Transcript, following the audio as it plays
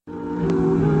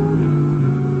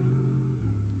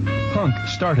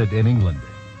started in England,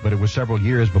 but it was several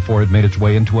years before it made its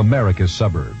way into America's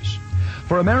suburbs.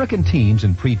 For American teens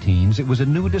and preteens, it was a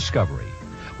new discovery.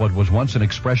 What was once an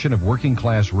expression of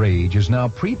working-class rage is now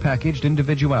prepackaged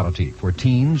individuality for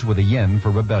teens with a yen for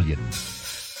rebellion.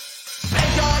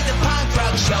 Enjoy the punk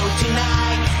rock show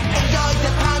tonight. Enjoy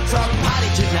the punk rock party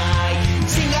tonight.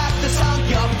 Sing out the song,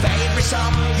 your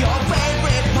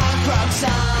favorite punk rock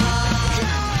song.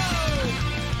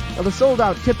 Now, the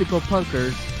sold-out typical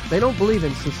punkers, they don't believe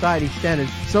in society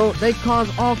standards, so they cause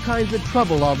all kinds of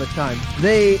trouble all the time.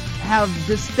 They have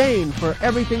disdain for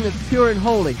everything that's pure and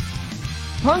holy.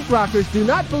 Punk rockers do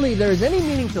not believe there is any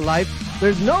meaning to life,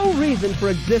 there's no reason for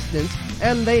existence,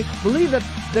 and they believe that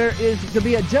there is to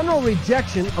be a general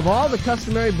rejection of all the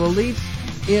customary beliefs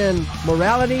in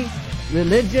morality,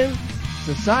 religion,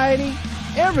 society.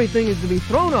 Everything is to be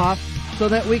thrown off so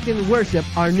that we can worship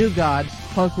our new god,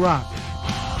 punk rock.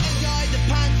 Enjoy the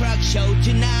punk rock show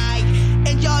tonight.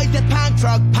 Enjoy the punk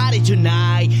rock party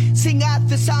tonight. Sing out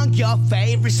the song, your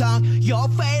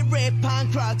favorite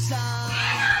punk rock song.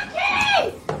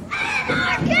 Anarchy!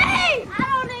 Anarchy! I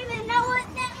don't even know what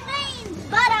that means,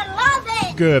 but I love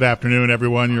it! Good afternoon,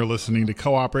 everyone. You're listening to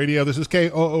Co-op Radio. This is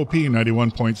KOOP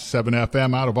 91.7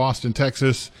 FM out of Austin,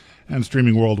 Texas, and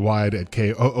streaming worldwide at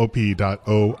koop.org.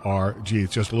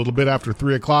 It's just a little bit after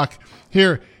 3 o'clock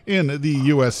here in the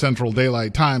U.S. Central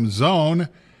Daylight Time Zone.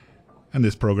 And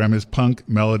this program is Punk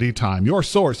Melody Time, your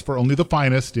source for only the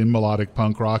finest in melodic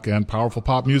punk rock and powerful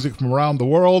pop music from around the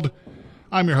world.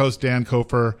 I'm your host, Dan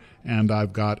Kofer, and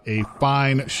I've got a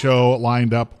fine show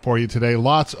lined up for you today.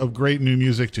 Lots of great new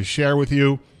music to share with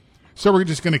you. So we're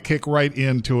just going to kick right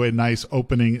into a nice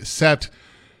opening set.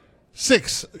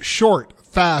 6 short,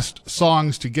 fast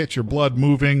songs to get your blood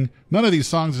moving. None of these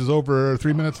songs is over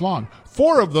 3 minutes long.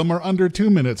 4 of them are under 2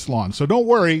 minutes long. So don't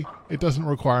worry, it doesn't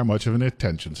require much of an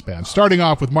attention span. Starting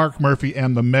off with Mark Murphy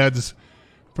and the Meds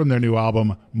from their new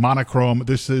album, Monochrome.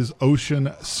 This is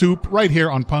Ocean Soup right here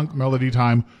on Punk Melody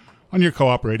Time on your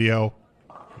Co-op Radio.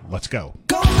 Let's go.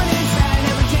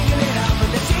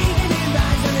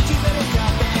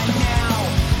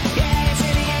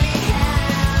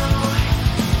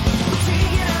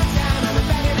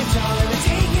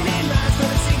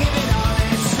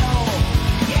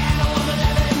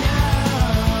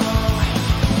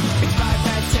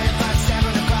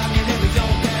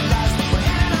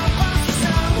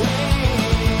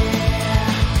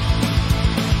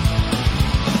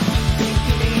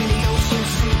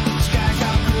 Skies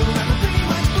are blue, I'm a pretty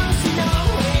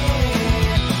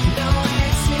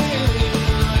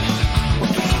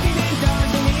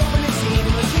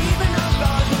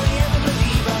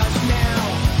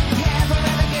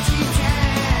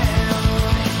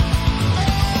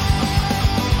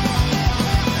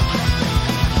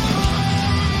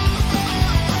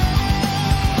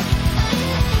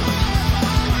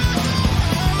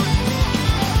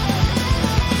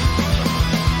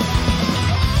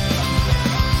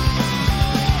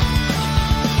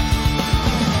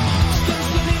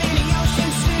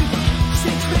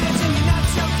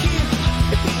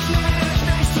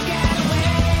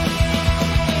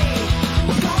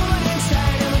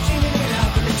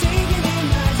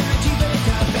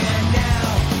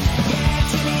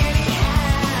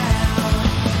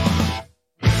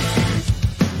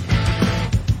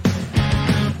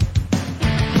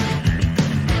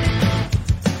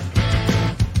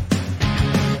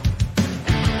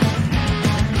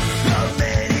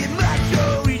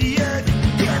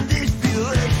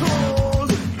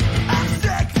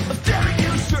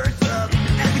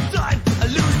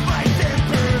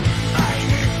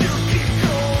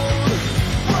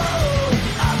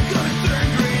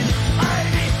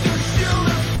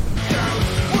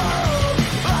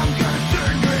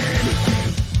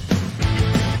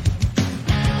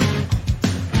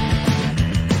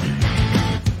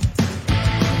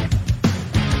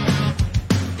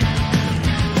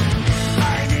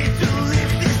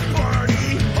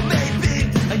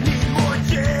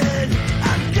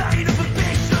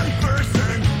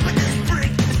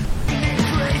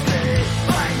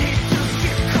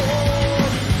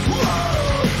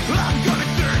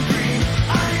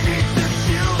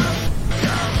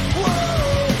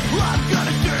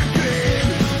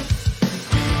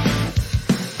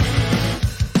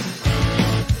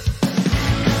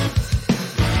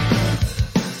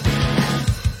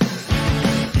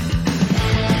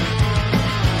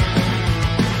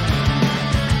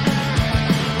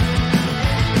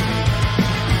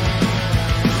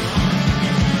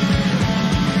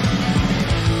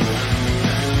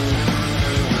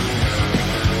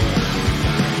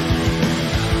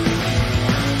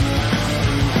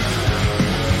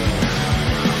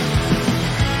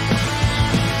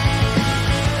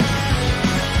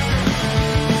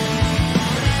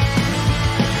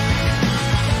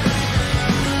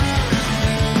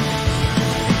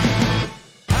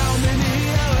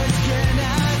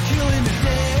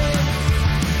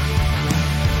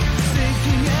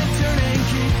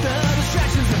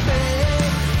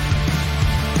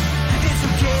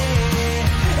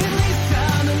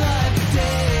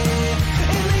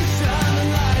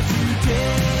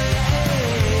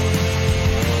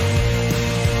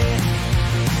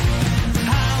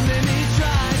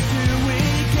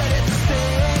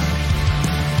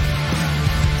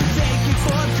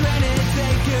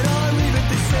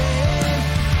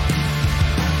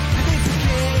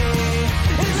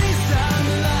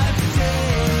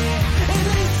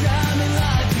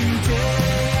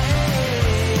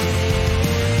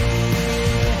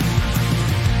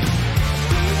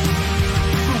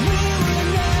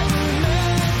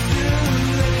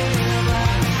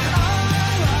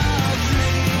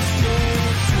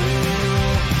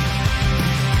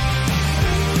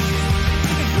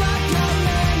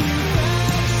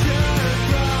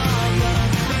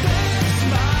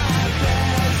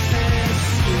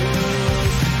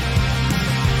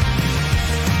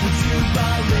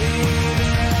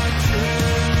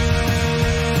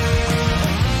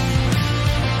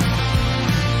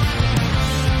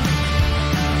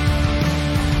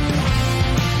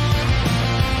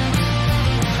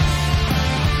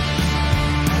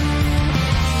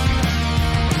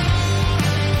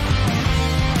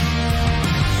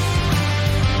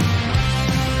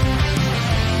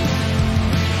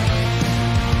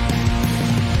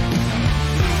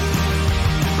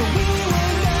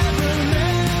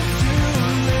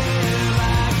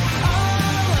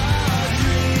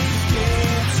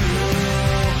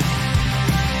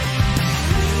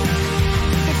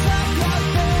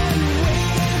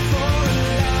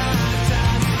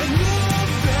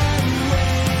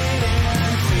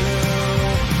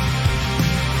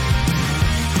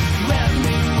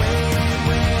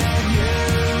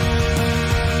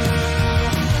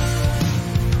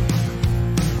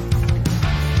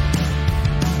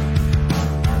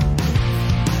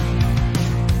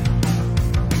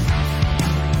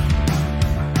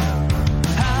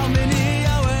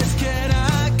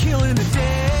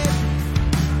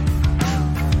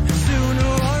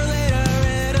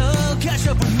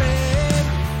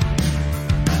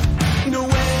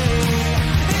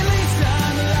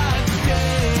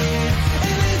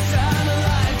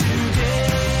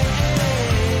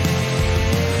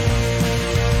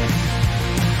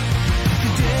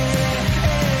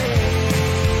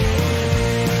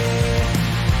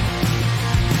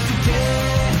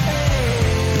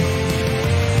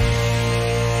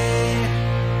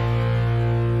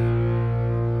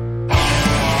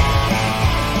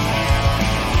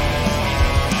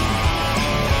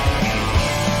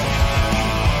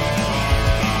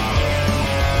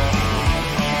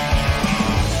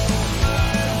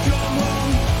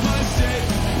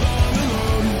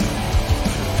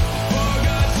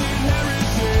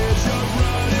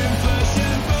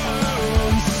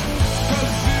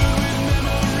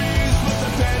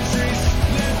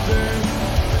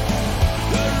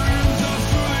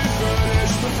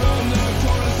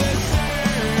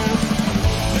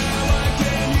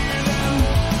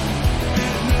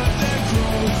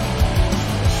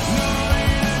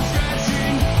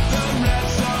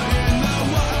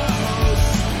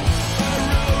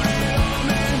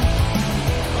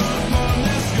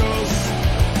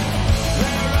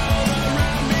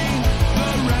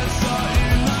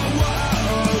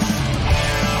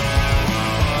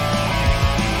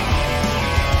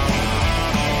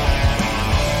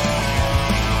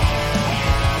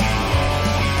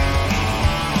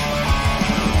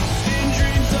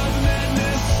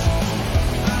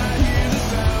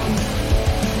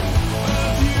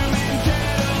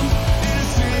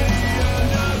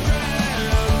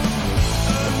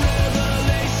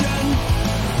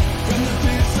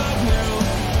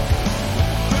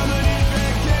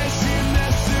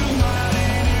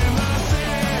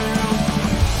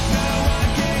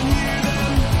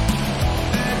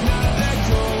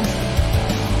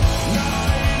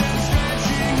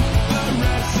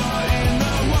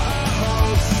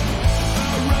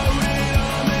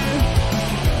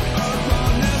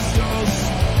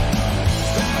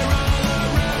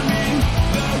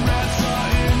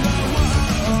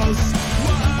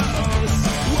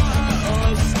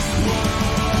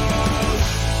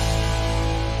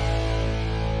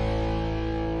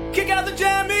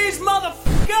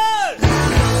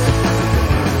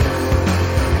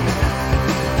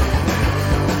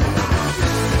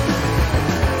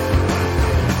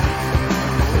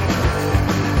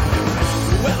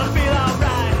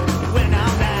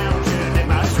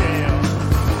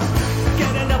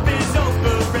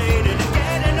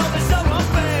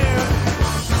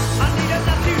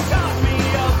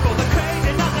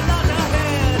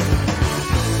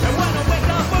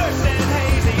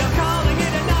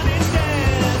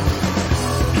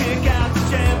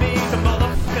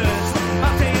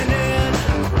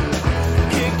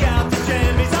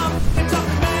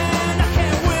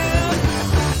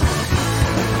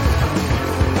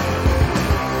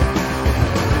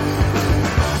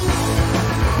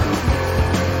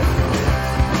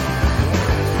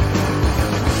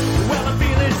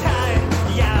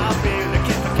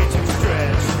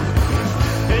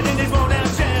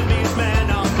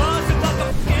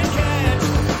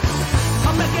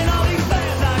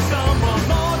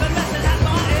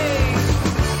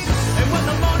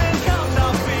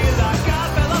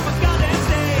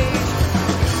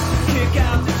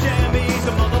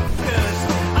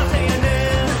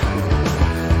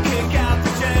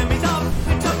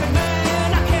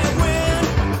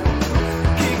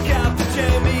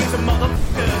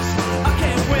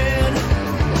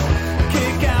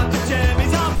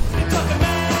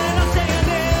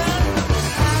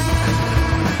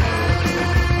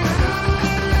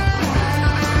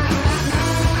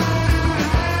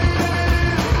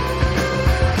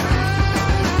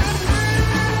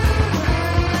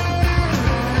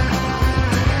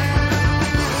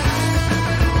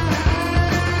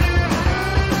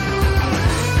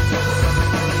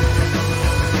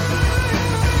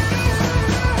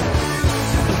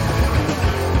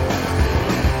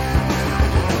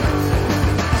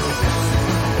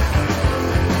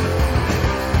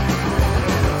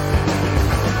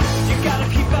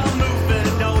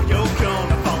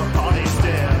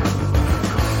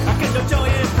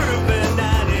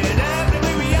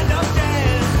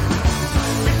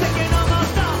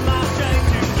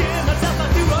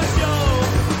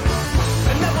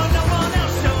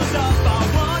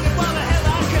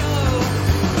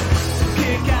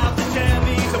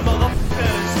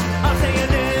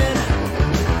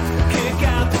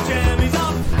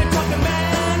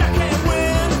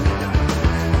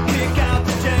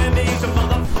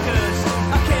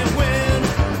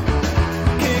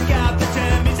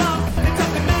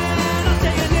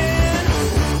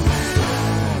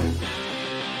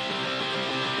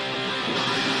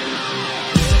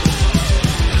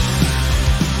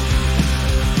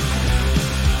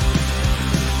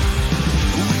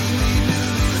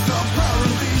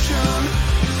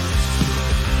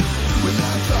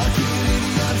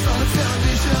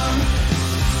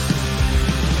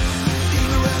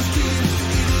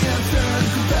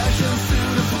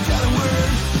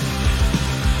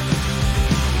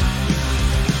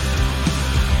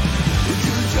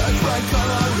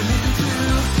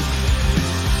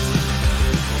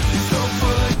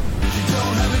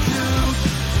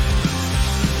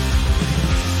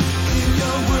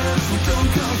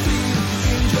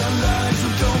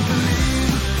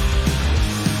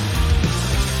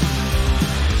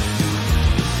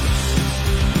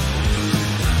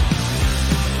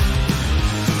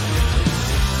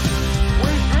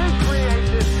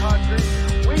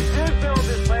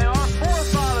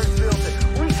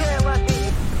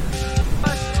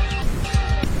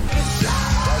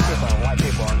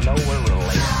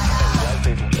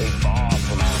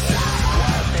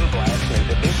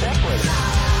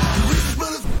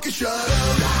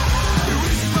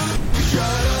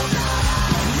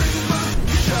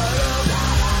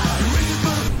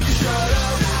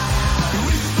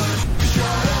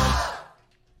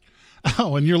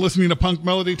Oh, and you're listening to Punk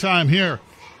Melody Time here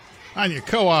on your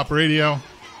Co-op radio.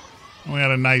 We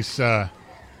had a nice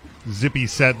zippy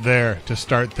set there to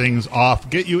start things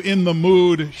off. Get you in the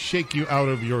mood, shake you out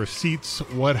of your seats,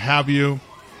 what have you.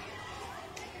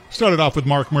 Started off with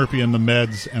Mark Murphy and the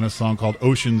Meds and a song called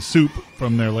Ocean Soup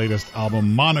from their latest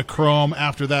album Monochrome.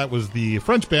 After that was the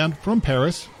French band from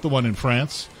Paris, the one in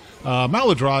France,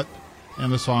 Maladroit,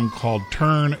 and the song called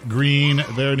Turn Green.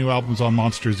 Their new album's on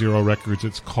Monster Zero Records.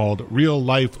 It's called Real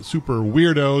Life Super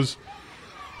Weirdos.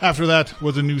 After that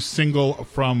was a new single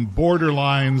from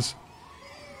Borderlines.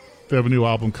 They have a new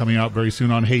album coming out very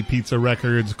soon on Hey Pizza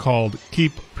Records called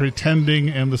Keep Pretending,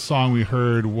 and the song we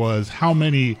heard was How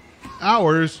Many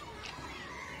Hours.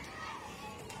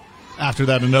 After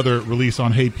that, another release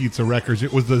on Hey Pizza Records.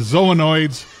 It was the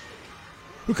Zoanoids,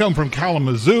 who come from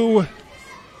Kalamazoo,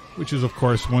 which is, of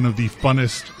course, one of the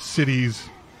funnest cities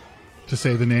to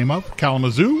say the name of.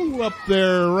 Kalamazoo, up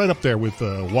there, right up there with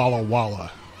Walla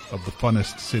Walla of the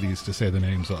funnest cities to say the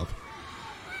names of.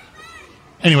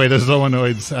 Anyway, the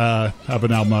Zoanoids have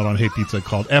an album out on Hey Pizza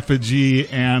called Effigy,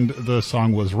 and the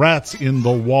song was Rats in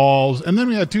the Walls. And then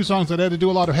we had two songs that had to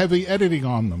do a lot of heavy editing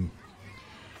on them,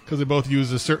 because they both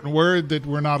use a certain word that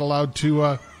we're not allowed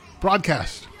to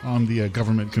broadcast on the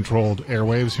government-controlled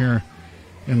airwaves here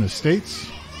in the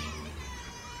States.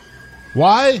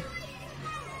 Why?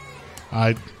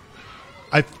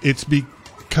 It's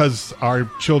because our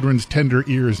children's tender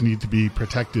ears need to be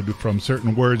protected from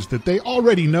certain words that they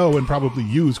already know and probably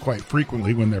use quite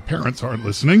frequently when their parents aren't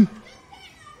listening.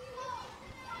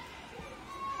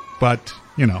 But,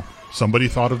 you know, somebody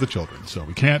thought of the children, so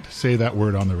we can't say that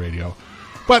word on the radio.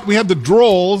 But we have the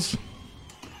Drolls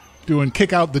doing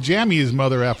Kick Out the Jammies,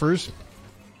 Mother Effers.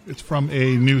 It's from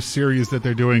a new series that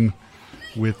they're doing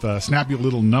with Snappy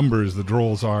Little Numbers. The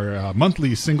Drolls are a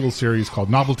monthly single series called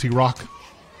Novelty Rock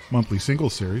Monthly Single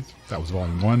Series. That was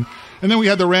Volume 1. And then we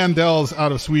had the Randells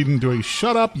out of Sweden doing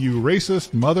Shut Up, You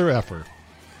Racist Mother Effer.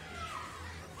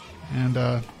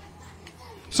 And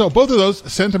so both of those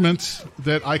sentiments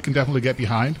that I can definitely get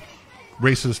behind.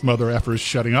 Racist mother effers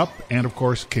shutting up, and of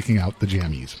course kicking out the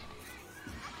jammies.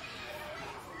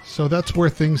 So that's where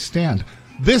things stand.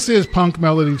 This is Punk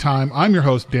Melody Time. I'm your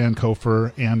host, Dan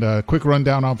Kofer, and a quick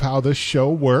rundown of how this show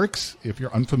works, if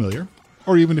you're unfamiliar,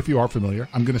 or even if you are familiar.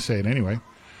 I'm going to say it anyway.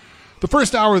 The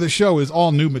first hour of the show is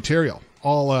all new material,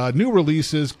 all new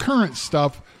releases, current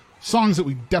stuff, songs that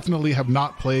we definitely have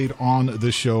not played on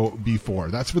the show before.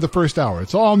 That's for the first hour.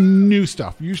 It's all new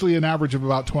stuff, usually an average of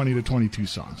about 20 to 22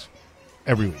 songs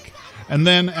every week. And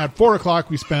then at 4 o'clock,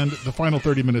 we spend the final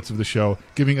 30 minutes of the show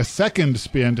giving a second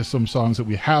spin to some songs that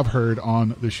we have heard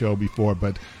on the show before,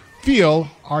 but feel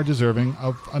are deserving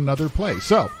of another play.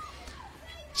 So,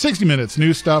 60 minutes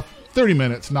new stuff, 30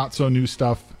 minutes not so new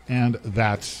stuff, and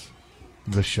that's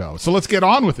the show. So let's get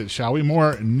on with it, shall we?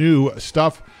 More new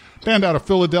stuff. Band out of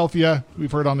Philadelphia,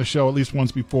 we've heard on the show at least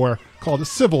once before, called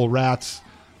Civil Rats.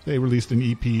 They released an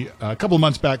EP a couple of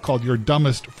months back called Your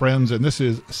Dumbest Friends, and this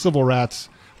is Civil Rats,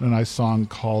 and a nice song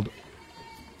called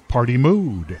Party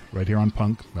Mood, right here on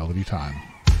Punk Melody Time.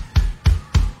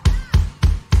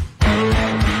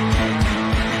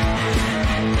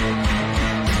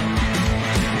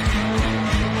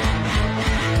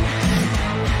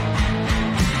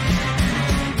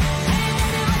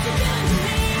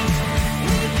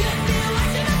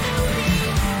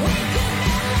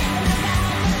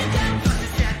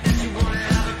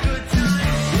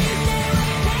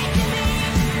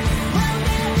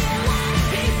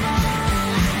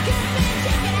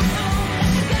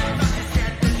 Set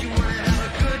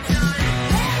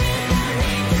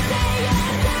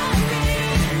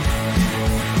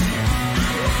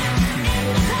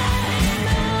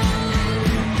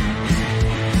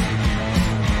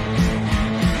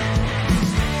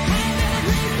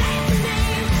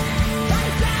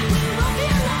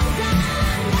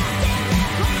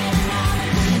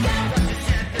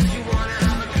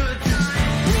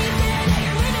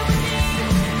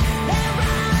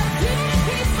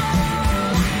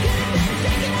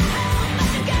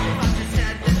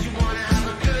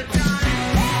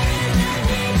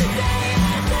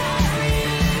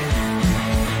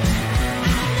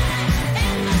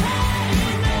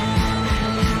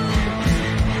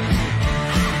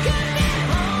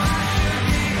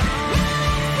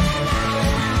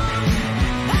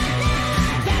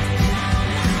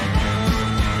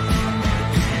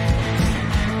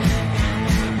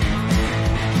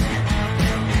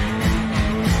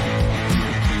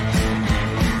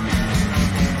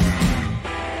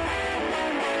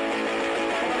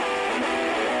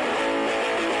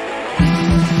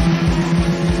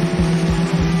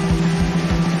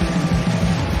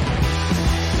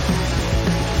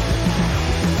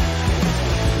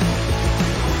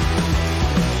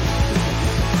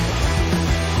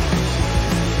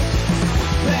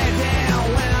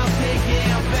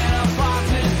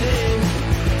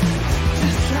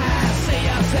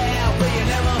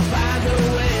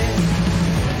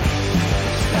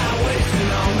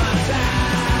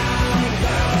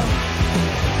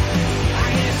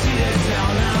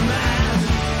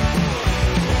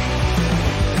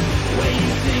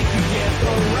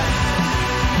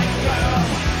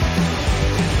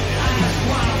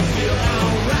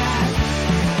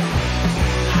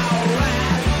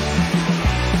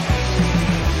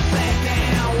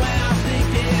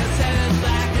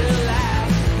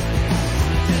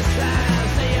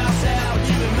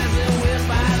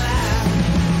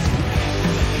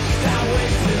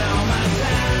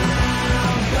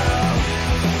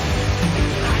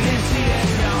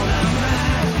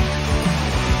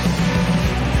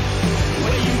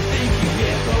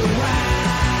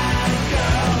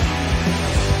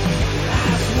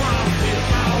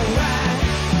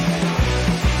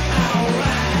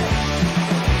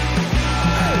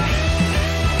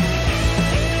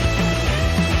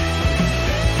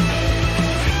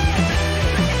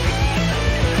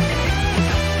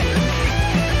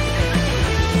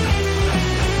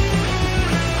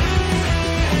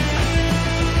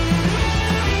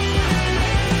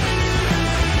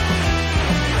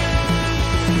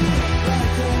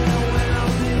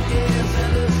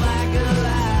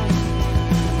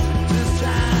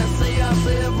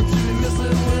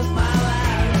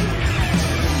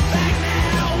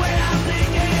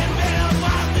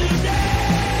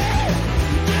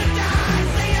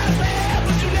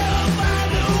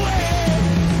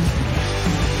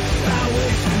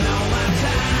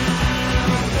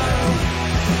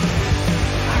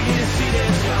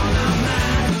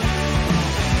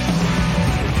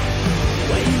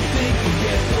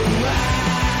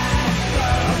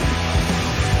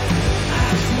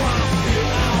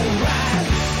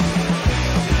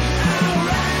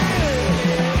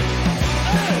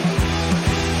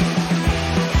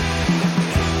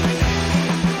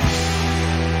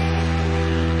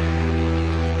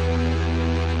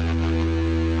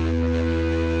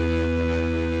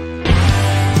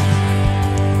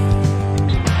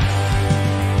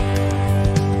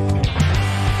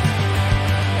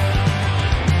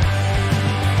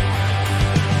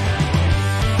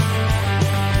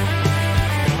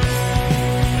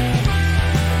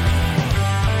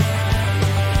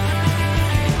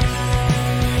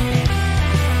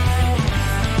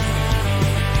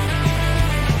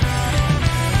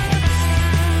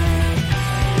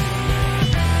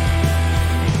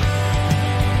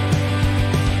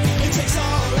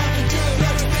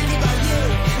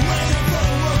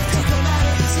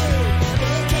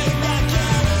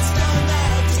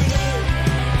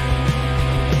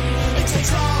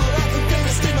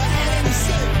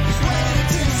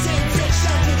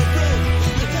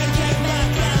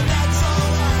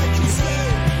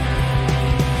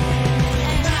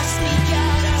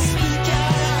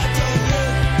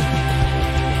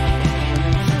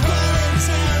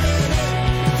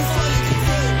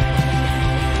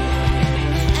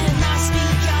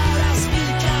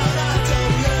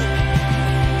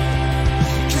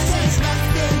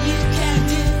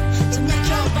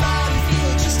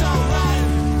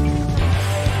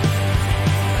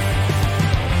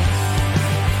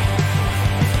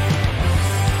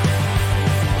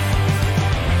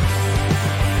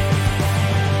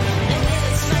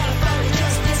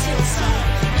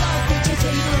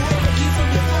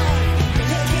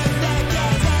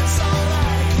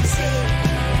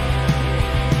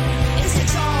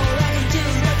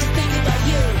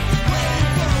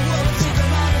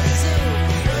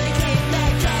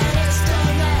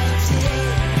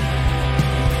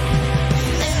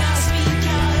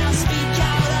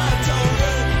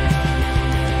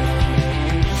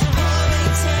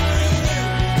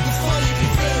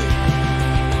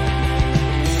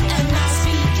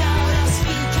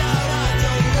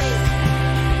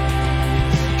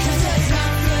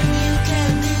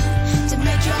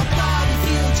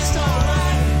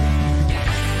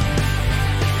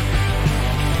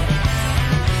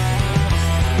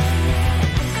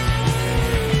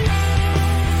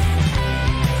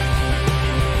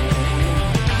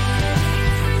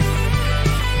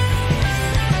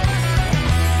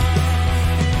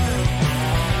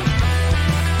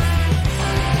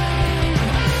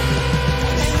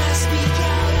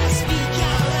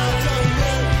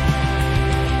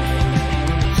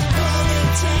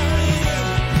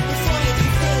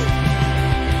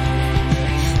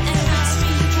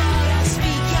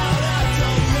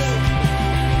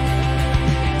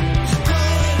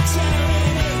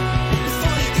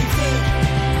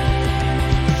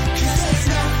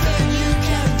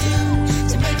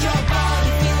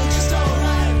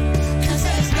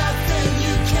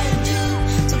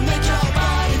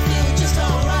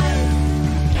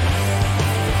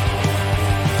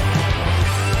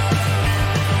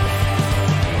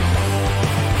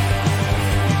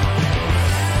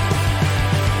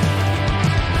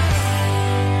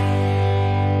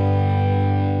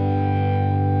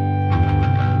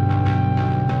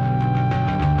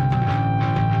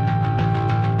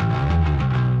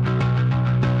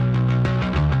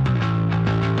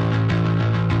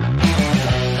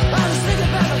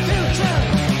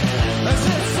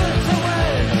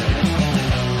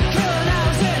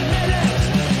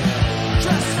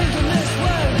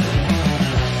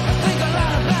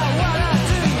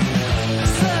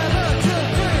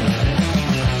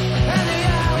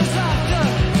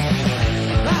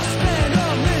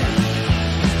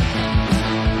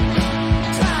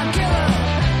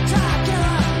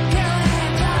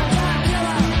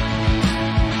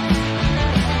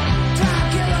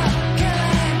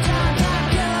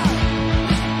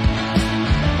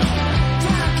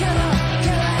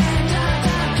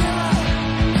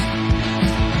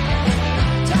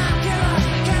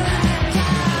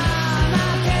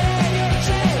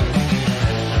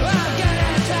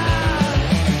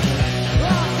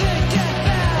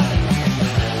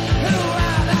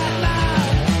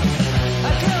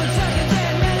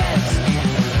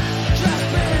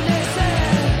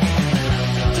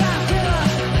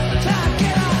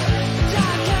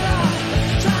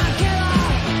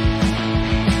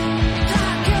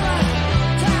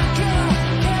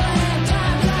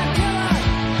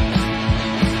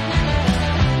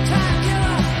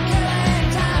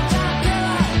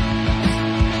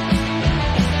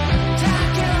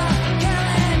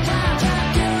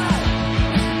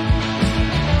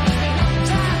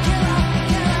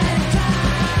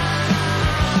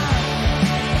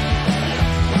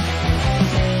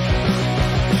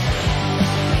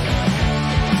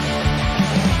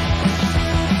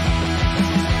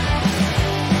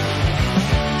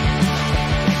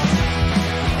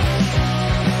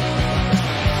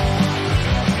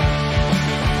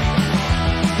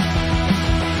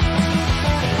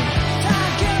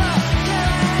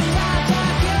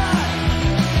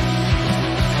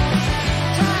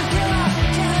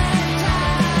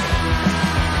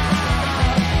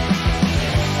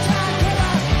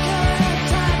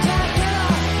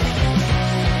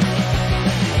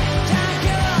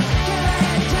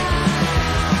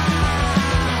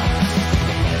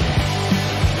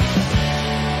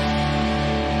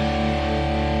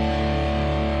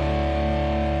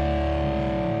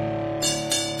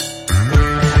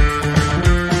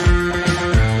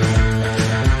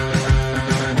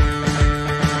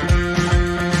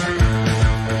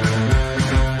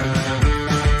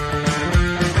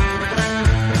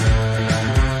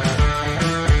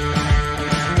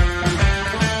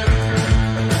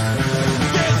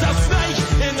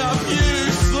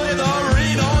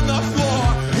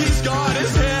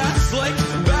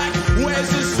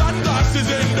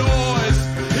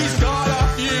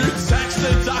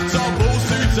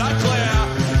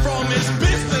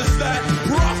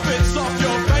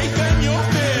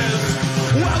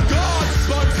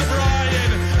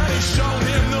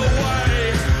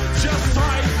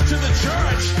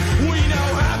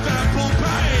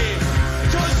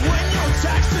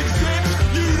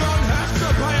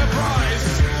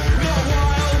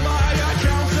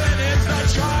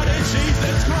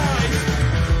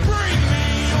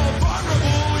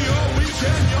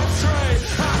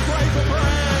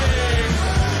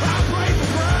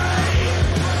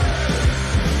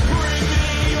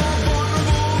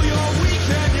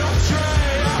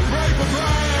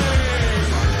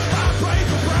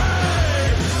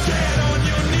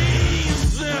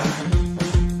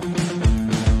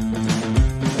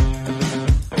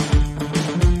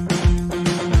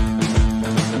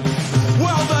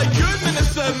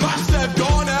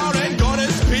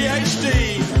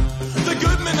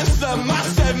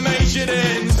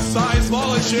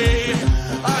seismology.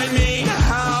 I mean,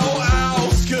 how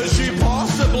else could she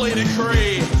possibly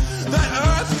decree that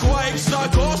earthquakes are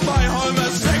caused by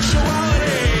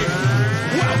homosexuality?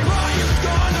 Well, Brian's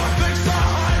gonna fix the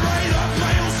high rate of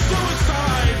male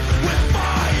suicide with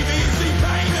 5 easy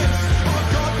payments of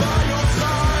God by your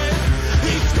side.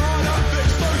 He's gonna fix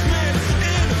those men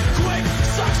in quick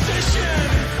succession.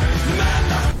 Man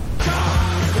the f***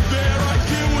 up, their IQ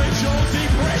and your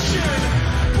depression.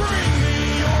 Bring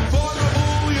me your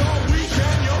vulnerable, your weak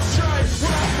and your straight.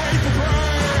 When I pray for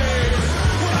brain,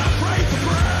 when I pray for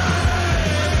brain.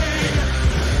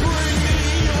 Bring me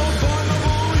your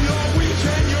vulnerable, your weak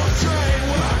and your straight.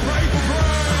 When I pray for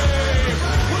brain,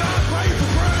 when I pray for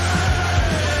brain.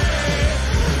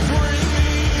 Bring me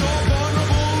your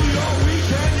vulnerable, your weak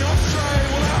and your straight.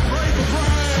 When I pray for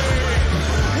brain,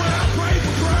 when I pray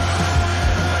for brain.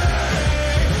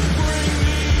 Bring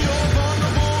me your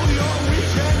vulnerable, your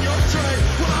weak and your straight.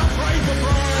 When I pray for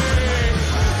brain,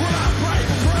 when I pray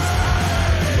for brain.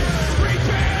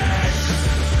 Repent!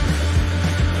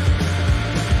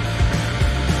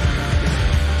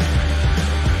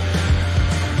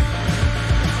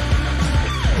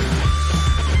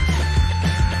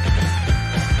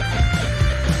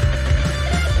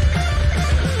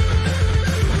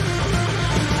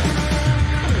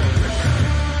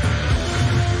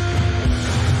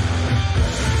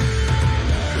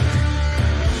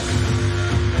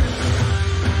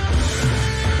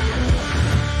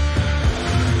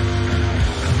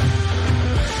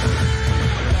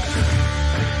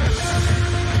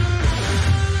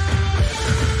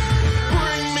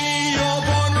 Bring me your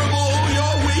vulnerable,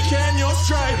 your weak and your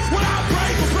straight. When I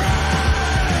pray for brain,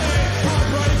 I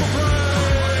pray for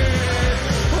brain.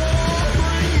 Oh,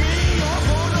 bring me your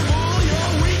vulnerable, your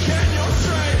weak and your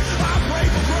straight. I pray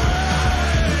for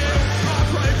brain, I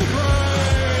pray for brain.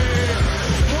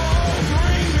 Oh,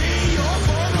 bring me your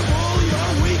vulnerable, your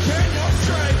weak and your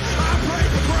straight. I pray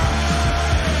for brain,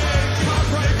 I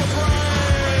pray for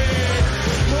brain.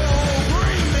 Oh,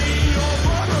 bring me your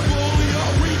vulnerable, your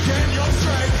weak and your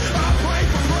straight. I pray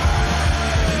for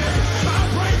brain, I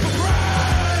pray for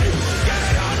brain. Get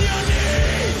it on your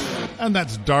knees. And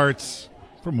that's Dartz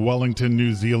from Wellington,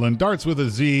 New Zealand. Dartz with a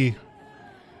Z.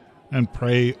 And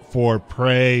Pray for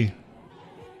Prey.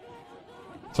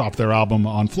 It's off their album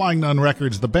on Flying Nun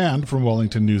Records, the band from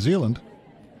Wellington, New Zealand.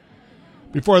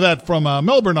 Before that, from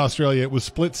Melbourne, Australia, it was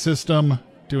Split System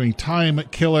doing Time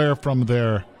Killer from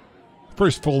their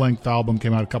first full-length album,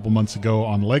 came out a couple months ago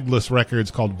on Legless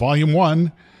Records, called Volume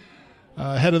 1.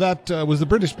 Ahead of that was the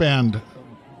British band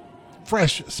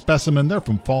Fresh Specimen. They're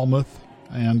from Falmouth.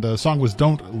 And the song was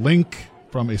Don't Link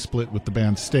from a split with the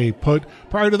band Stay Put.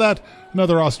 Prior to that,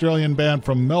 another Australian band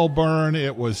from Melbourne.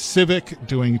 It was Civic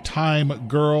doing Time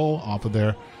Girl off of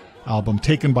their album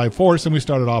Taken by Force. And we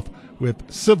started off with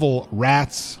Civil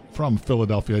Rats from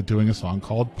Philadelphia doing a song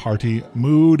called Party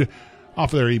Mood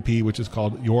off of their EP, which is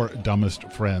called Your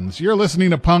Dumbest Friends. You're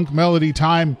listening to Punk Melody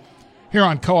Time here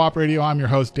on Co-op Radio. I'm your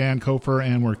host, Dan Kofer,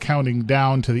 and we're counting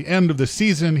down to the end of the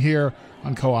season here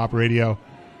on Co-op Radio.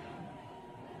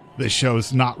 This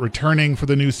show's not returning for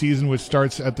the new season, which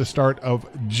starts at the start of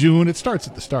June. It starts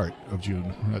at the start of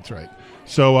June. That's right.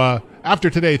 So after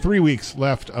today, 3 weeks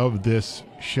left of this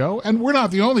show. And we're not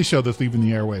the only show that's leaving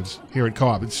the airwaves here at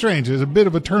Co-op. It's strange. There's a bit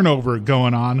of a turnover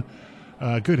going on.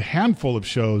 A good handful of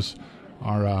shows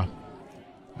are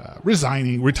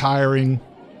resigning, retiring,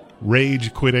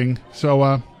 rage quitting.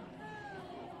 So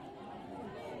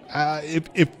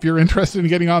if you're interested in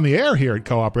getting on the air here at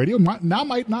Co-op Radio, now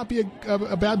might not be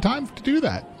a bad time to do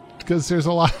that, because there's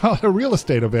a lot of real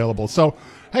estate available. So,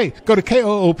 hey, go to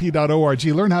koop.org,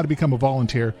 learn how to become a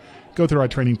volunteer, go through our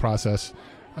training process,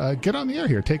 get on the air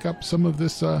here, take up some of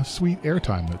this sweet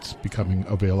airtime that's becoming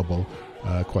available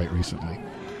quite recently.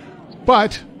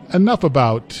 But enough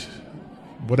about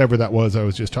whatever that was I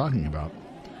was just talking about.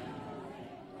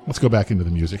 Let's go back into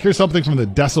the music. Here's something from the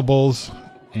Decibels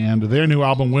and their new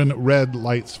album, When Red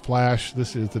Lights Flash.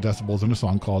 This is the Decibels and a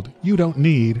song called You Don't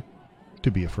Need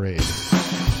to Be Afraid.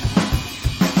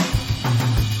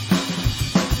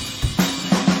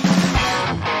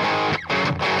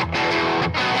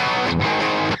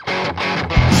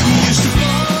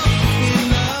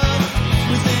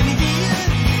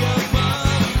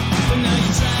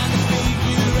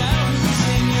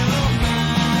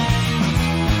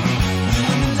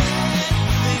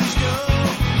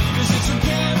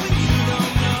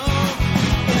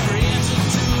 Every answer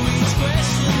to each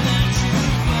question that you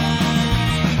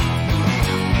find.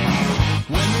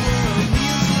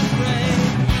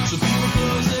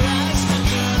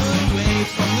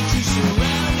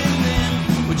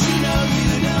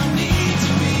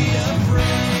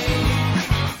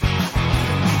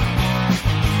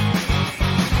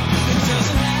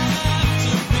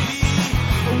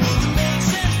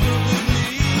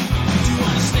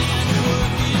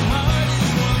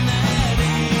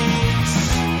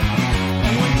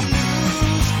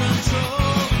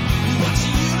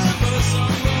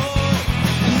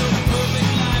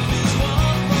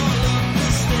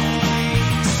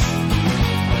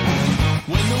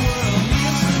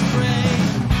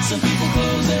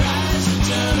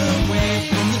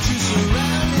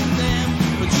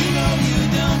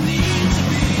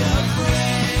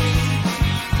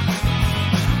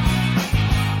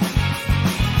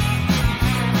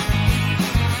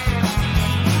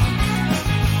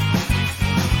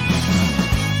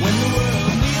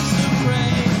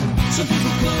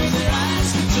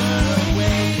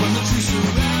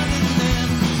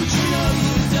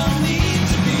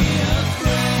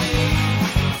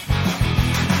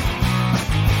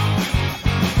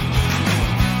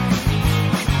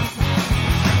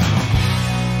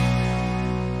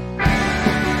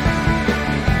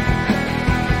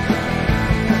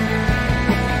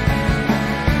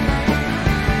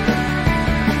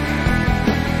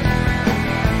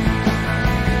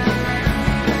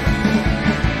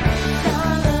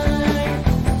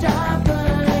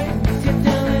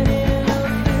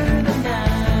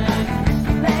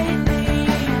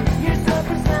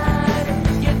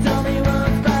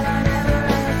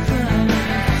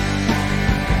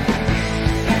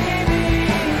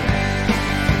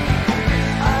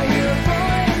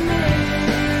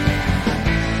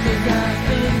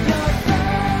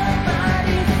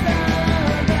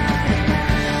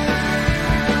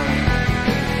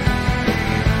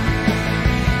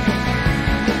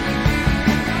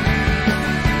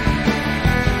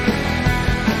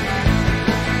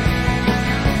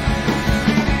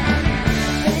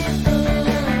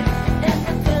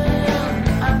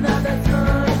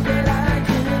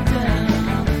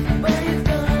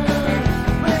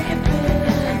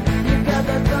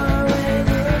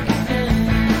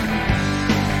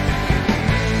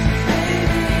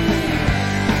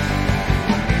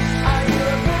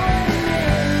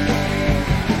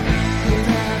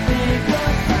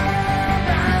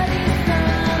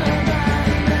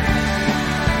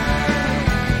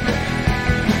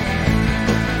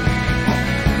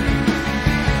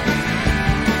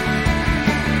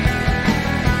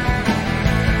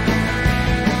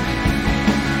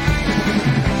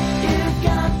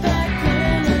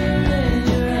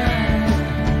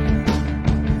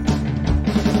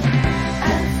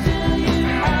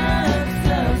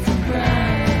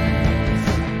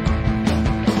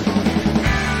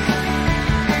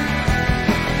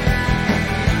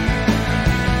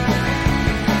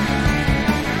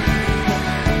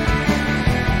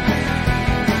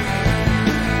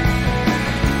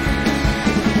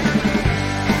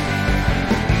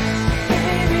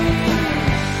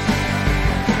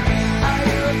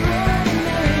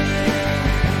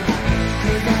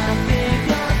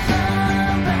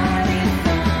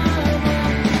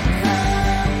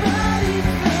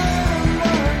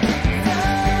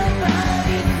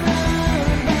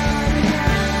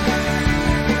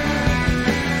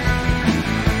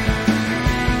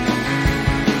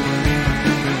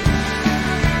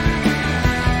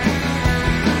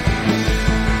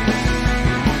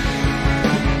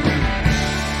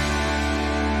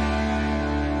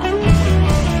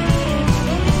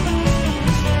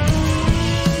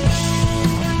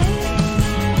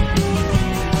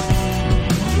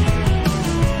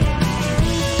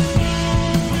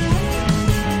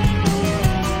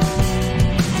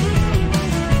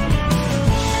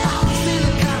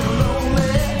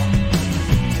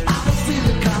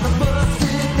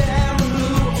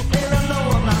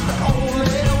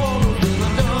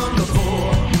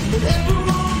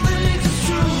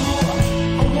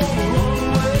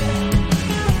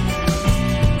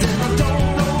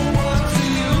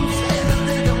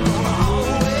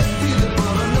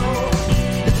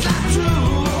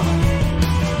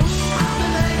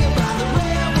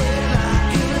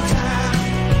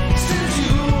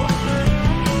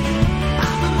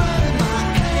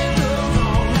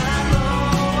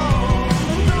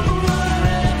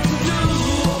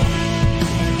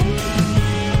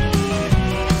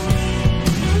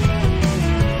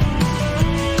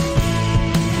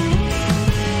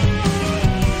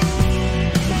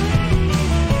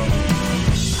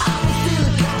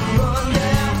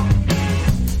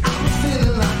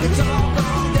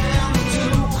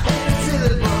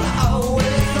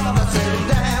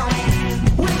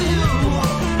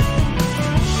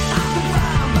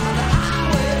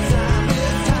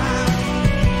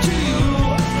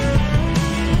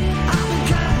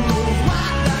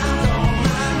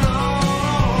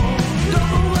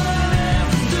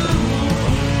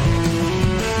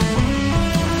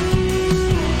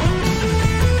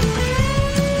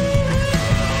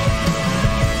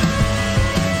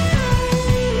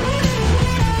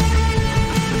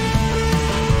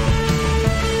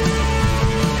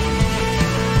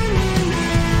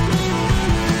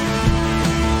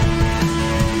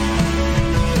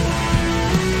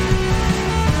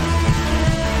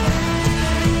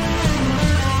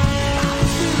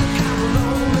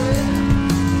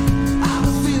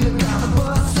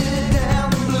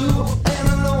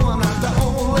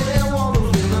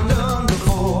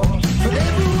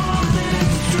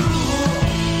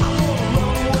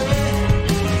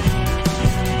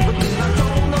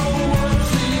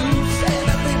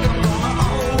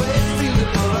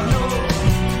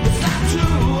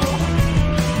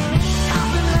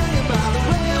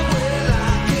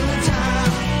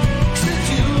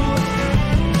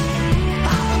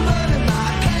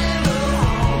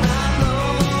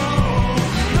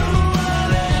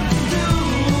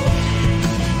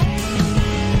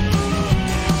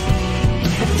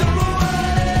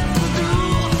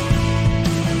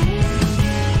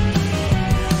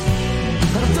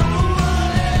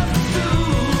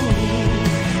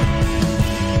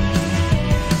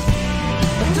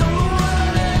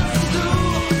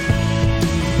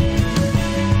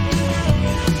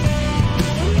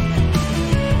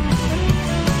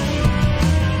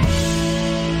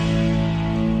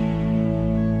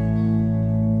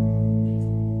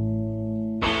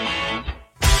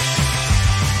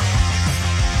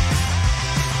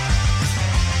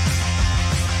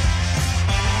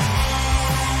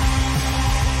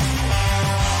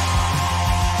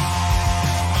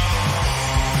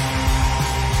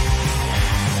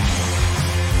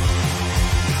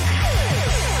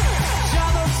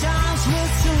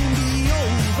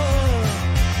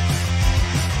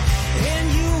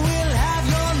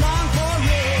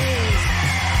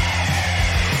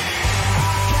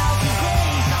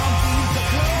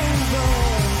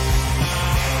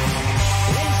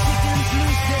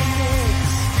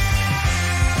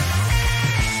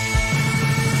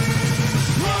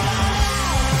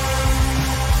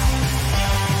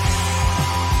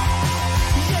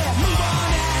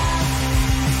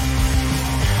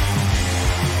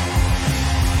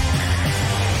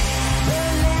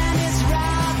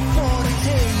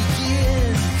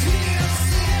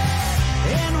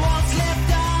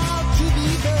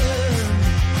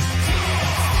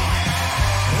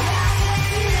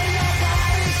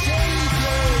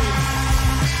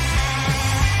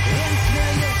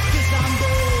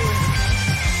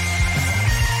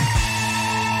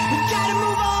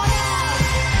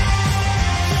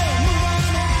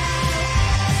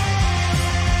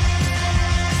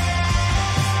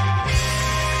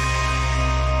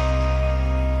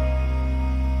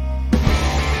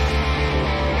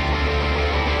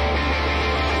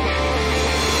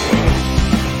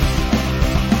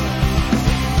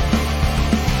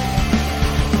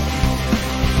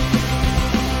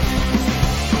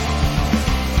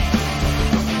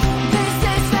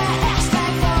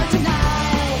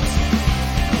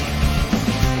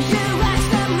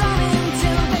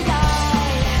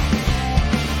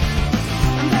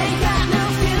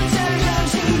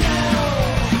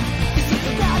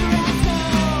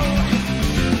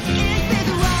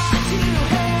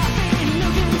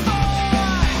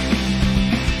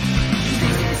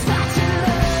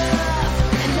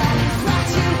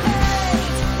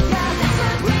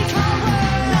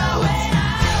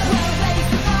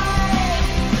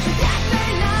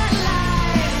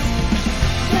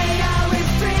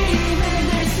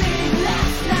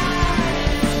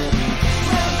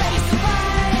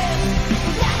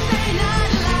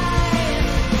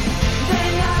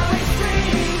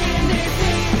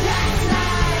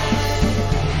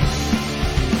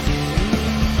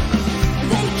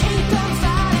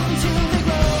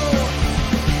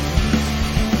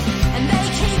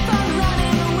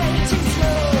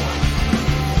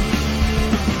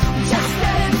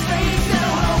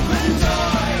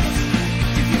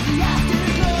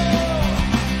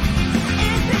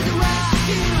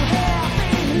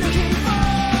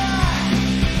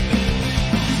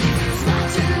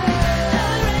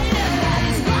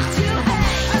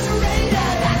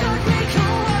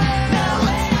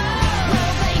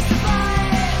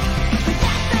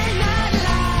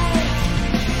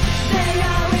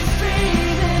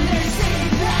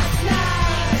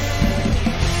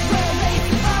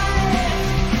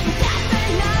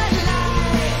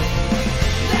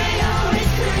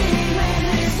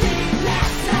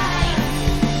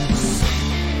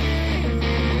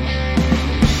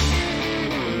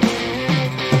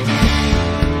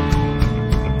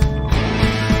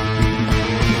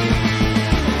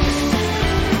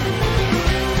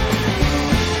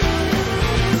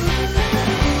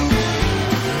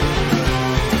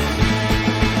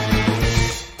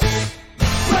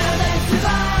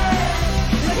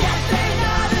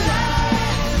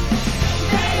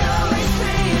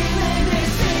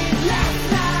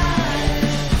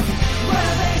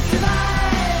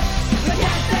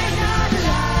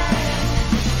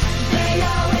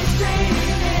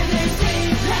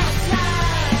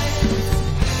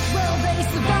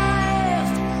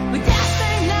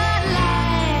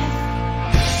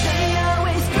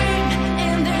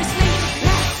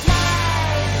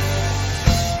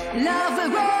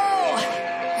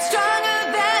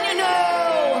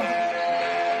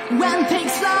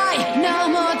 pigs fly, no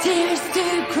more tears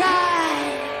to cry.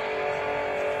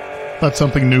 That's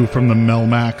something new from the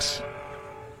Melmacs.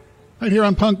 Right here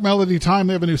on Punk Melody Time,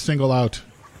 they have a new single out.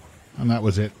 And that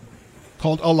was it.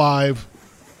 Called Alive.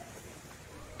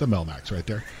 The Melmacs right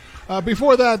there.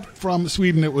 Before that, from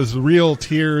Sweden, it was Real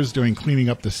Tears doing Cleaning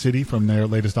Up the City from their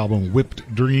latest album,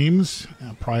 Whipped Dreams.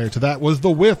 Prior to that was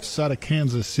the Whiffs out of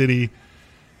Kansas City.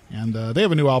 And they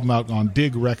have a new album out on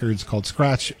Dig Records called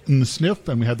Scratch and Sniff.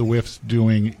 And we had the Whiffs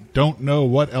doing Don't Know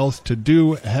What Else to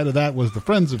Do. Ahead of that was the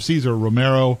Friends of Cesar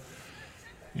Romero.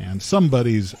 And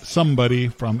Somebody's Somebody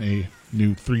from a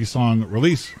new 3-song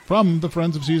release from the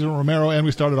Friends of Cesar Romero. And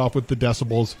we started off with the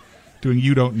Decibels doing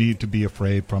You Don't Need to Be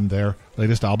Afraid from their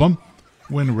latest album,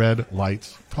 When Red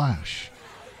Lights Flash.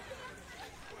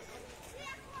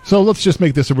 So let's just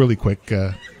make this a really quick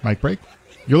mic break.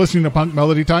 You're listening to Punk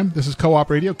Melody Time. This is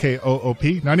Co-op Radio,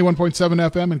 KOOP,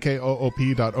 91.7 FM and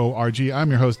KOOP.org.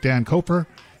 I'm your host, Dan Koper,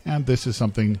 and this is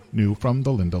something new from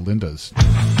the Linda Lindas.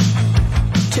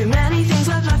 Too many things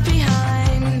I've left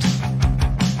behind.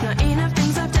 Not enough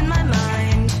things left in my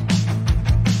mind.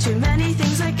 Too many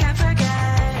things I can't forget.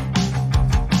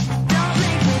 Don't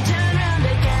make me turn around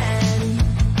again.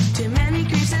 Too many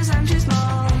creases, I'm too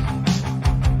small.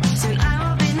 Soon I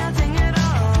will be nothing at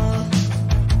all.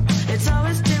 It's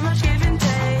always too much give and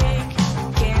take.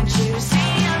 Can't you see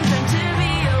I'm trying to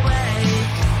be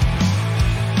awake?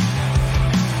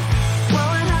 What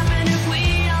would happen if we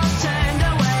all turned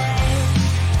away?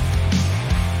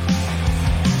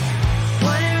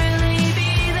 Would it really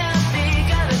be that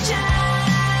big of a change?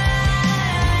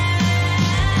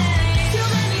 Too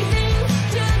many things,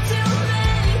 too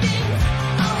many things,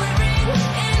 all that ring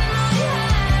in my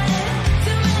head.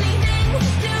 Too many things,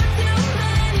 too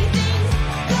many things,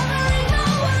 covering the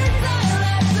words I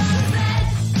left unsaid.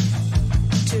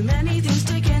 Too many things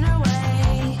taken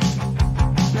away,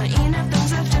 not enough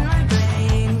things left in my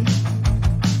brain.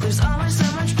 There's always so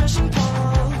much push and pull.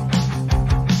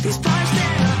 These parts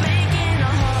they're not making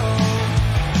a whole.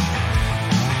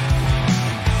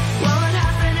 What would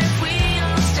happen if we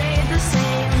all stayed the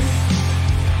same?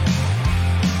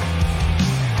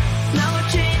 No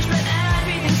change, but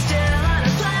everything's still on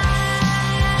a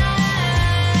plane.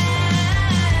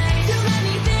 Too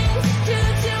many things, too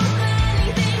many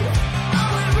things,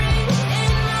 all that ring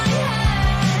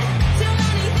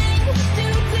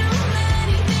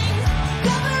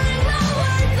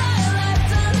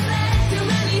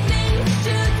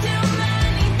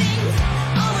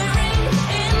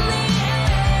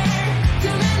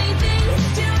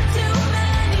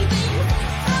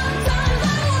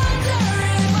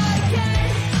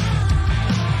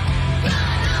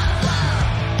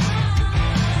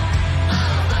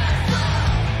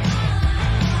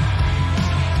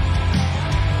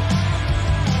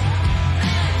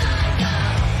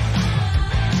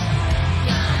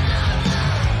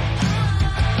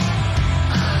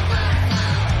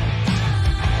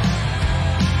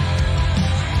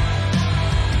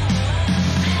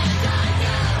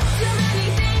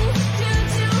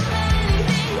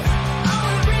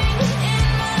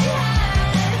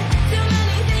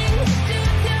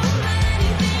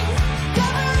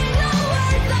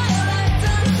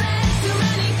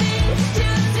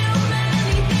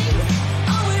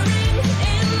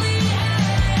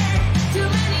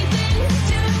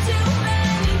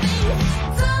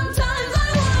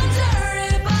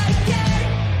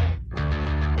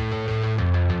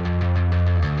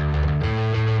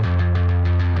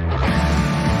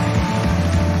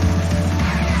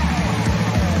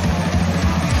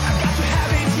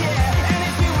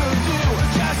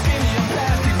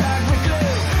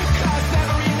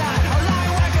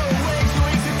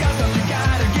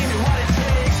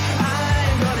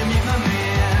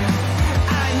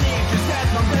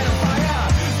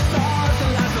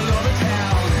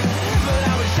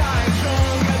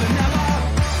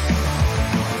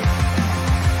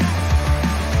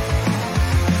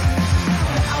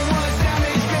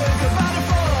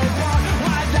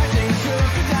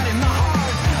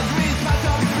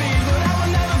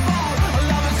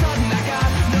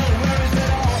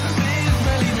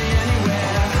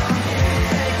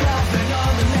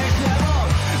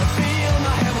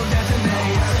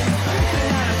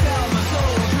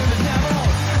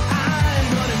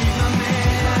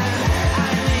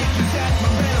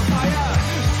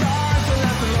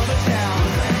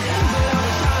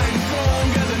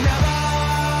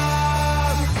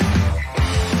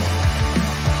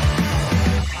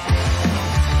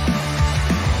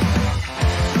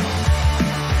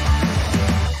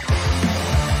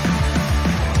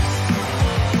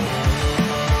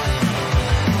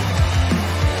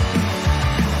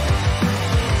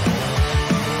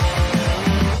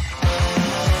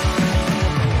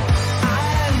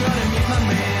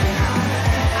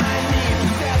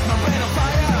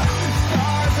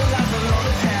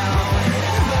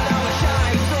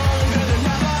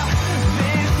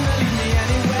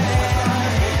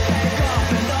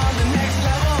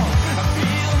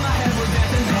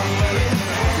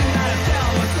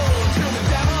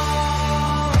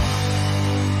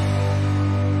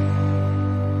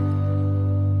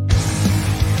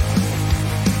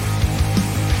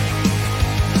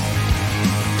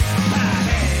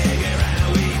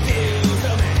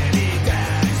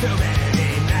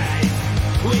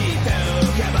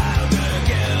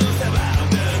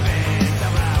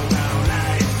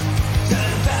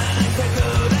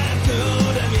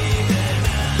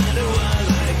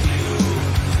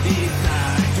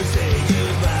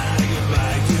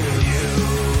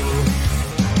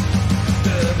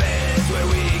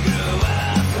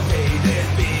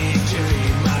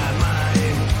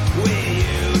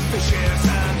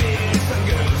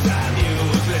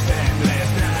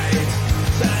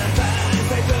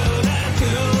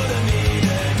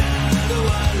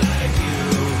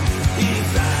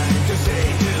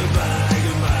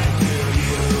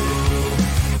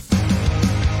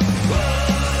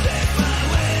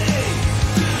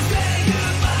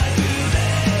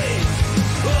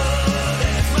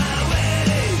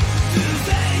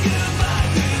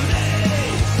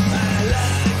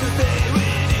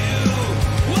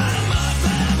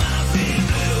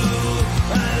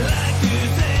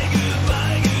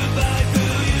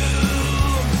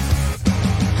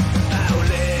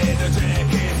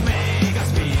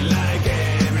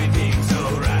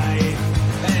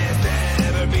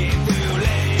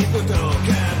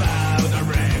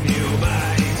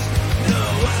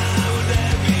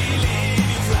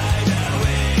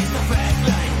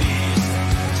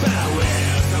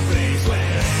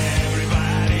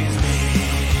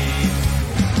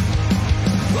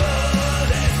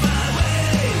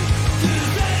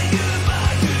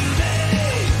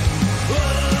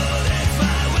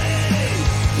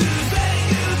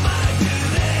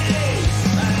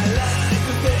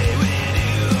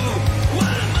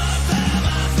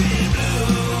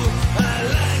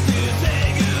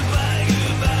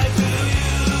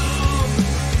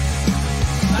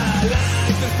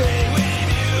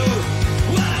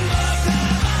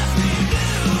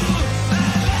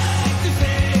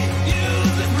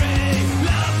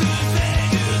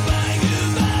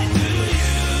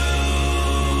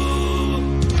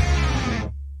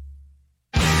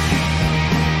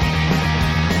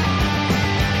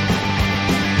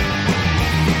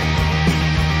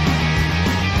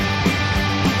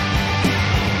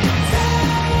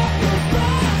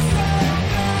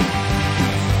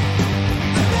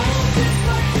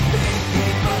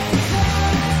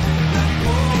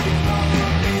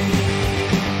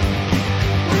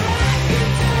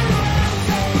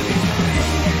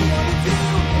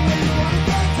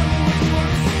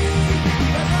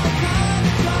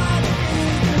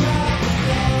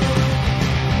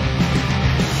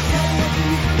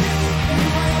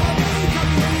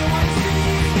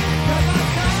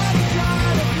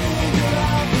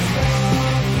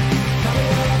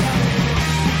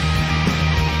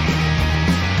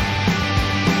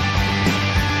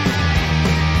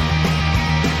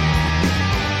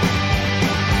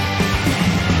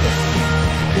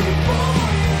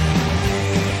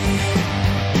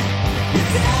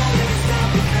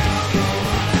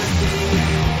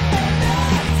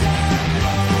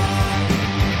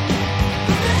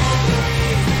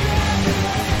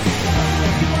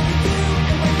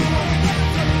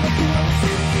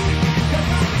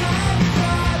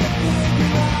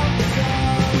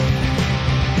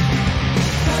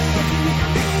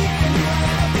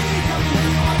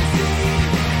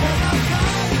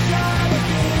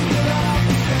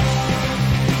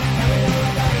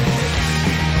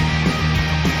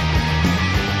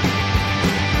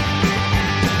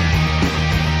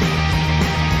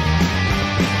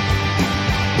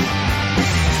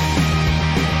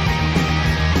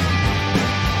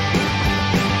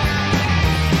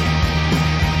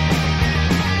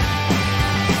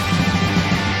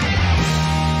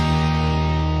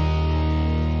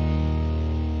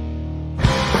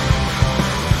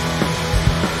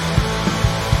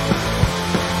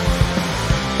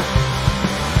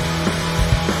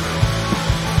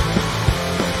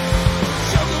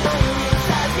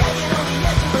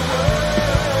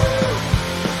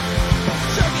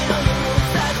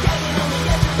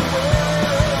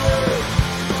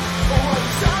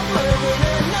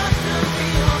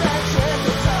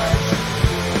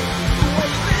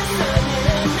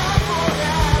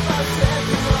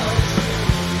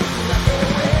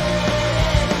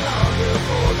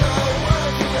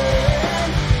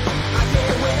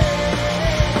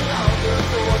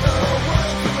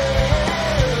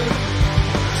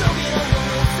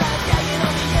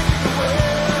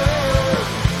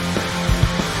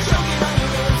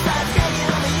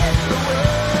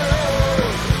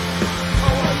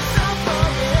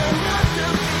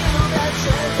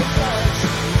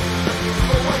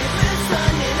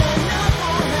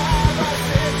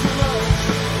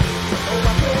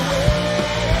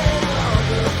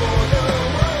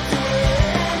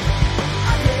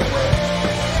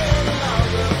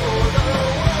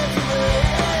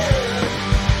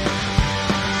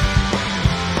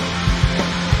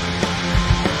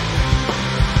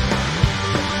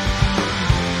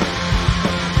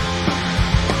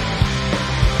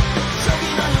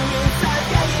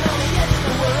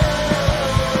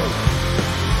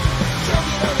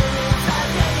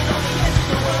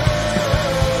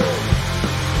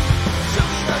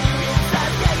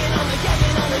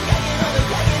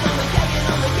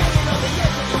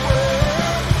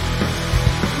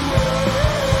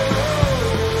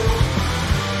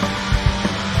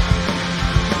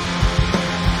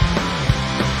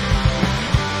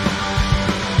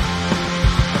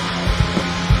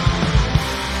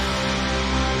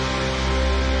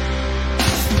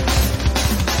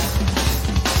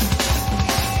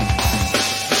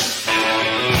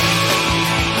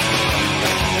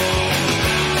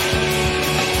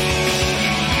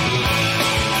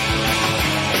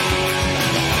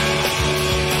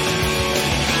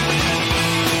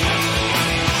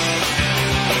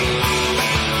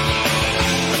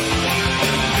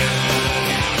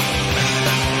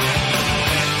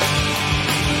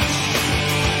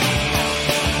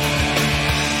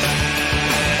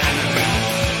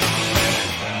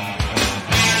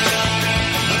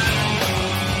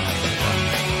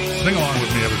Sing along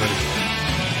with me, everybody.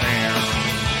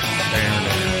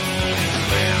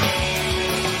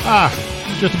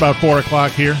 Just about 4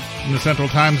 o'clock here in the Central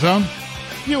Time Zone.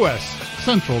 U.S.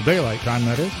 Central Daylight Time,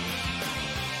 that is.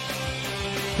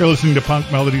 You're listening to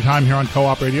Punk Melody Time here on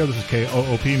Co-op Radio. This is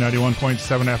KOOP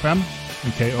 91.7 FM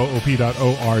and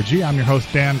KOOP.org. I'm your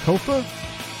host, Dan Kofa.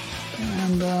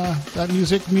 And that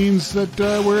music means that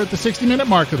we're at the 60-minute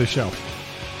mark of the show.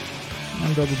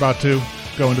 And we're about to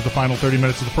go into the final 30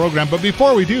 minutes of the program. But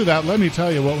before we do that, let me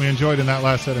tell you what we enjoyed in that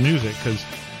last set of music, because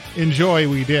enjoy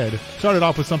we did. Started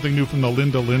off with something new from the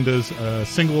Lindas, a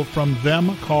single from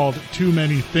them called Too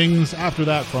Many Things. After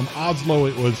that, from Oslo,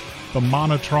 it was the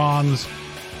Monotrons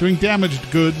doing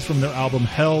Damaged Goods from their album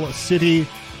Hell City.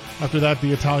 After that,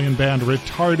 the Italian band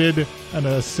Retarded and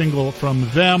a single from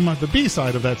them, the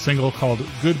B-side of that single called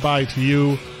Goodbye to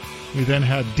You. We then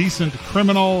had Decent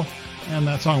Criminal, and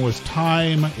that song was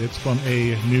Time. It's from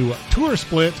a new tour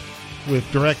split with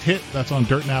Direct Hit. That's on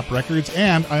Dirt Nap Records,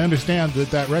 and I understand that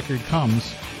that record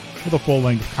comes with a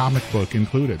full-length comic book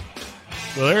included.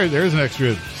 So there's an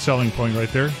extra selling point right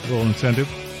there, a little incentive.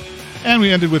 And we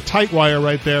ended with Tightwire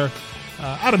right there.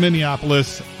 Out of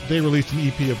Minneapolis, they released an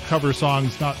EP of cover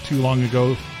songs not too long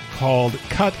ago called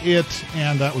Cut It,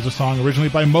 and that was a song originally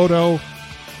by Moto,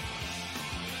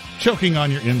 Choking on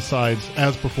Your Insides,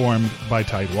 as performed by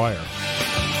Tightwire.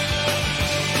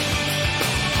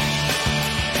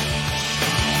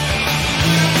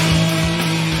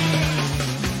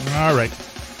 All right.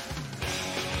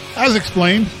 As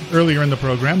explained earlier in the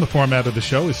program, the format of the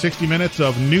show is 60 minutes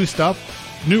of new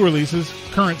stuff, new releases,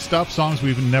 current stuff, songs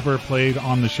we've never played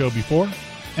on the show before.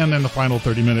 And then the final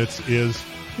 30 minutes is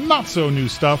not so new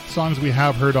stuff, songs we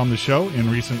have heard on the show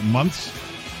in recent months,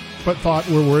 but thought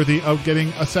were worthy of getting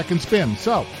a second spin.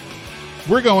 So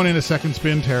we're going into second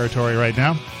spin territory right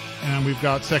now. And we've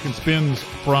got second spins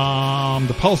from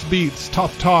the Pulsebeats,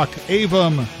 Tough Talk,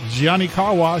 Avem, Johnnie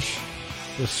Carwash,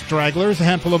 the Stragglers, a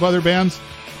handful of other bands.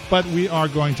 But we are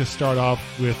going to start off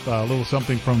with a little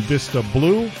something from Vista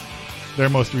Blue. Their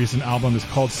most recent album is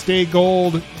called Stay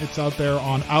Gold. It's out there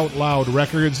on Out Loud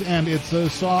Records, and it's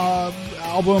a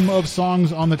album of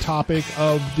songs on the topic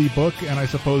of the book and I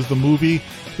suppose the movie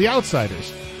The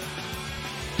Outsiders.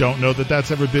 Don't know that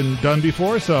that's ever been done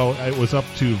before, so it was up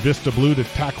to Vista Blue to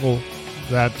tackle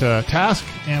that task,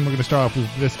 and we're going to start off with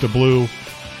Vista Blue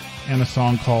and a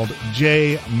song called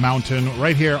J Mountain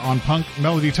right here on Punk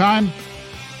Melody Time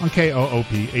on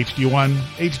KOOP HD1,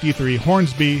 HD3,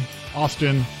 Hornsby,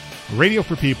 Austin, Radio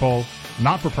for People,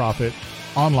 not for profit,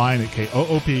 online at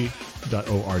koop.org.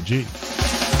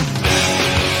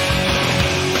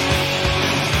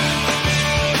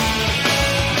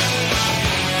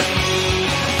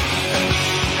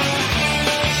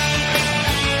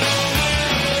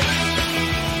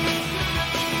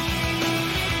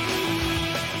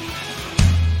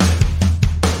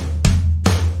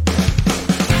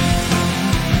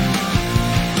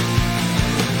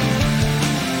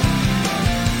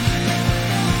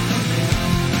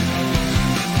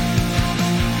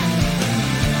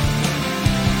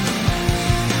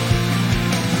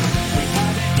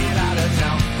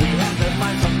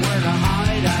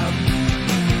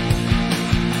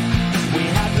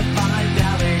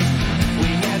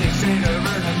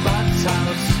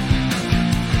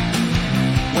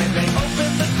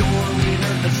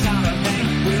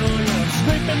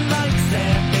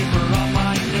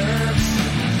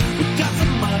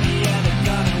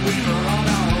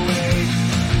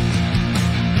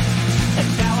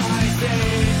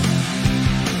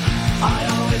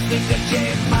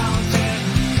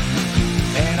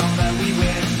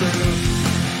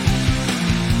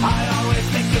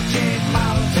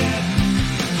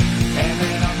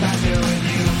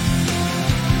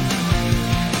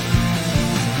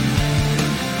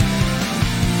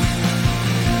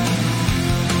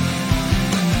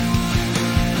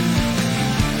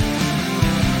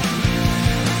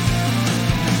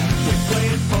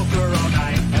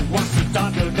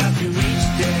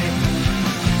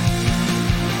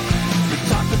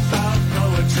 Talk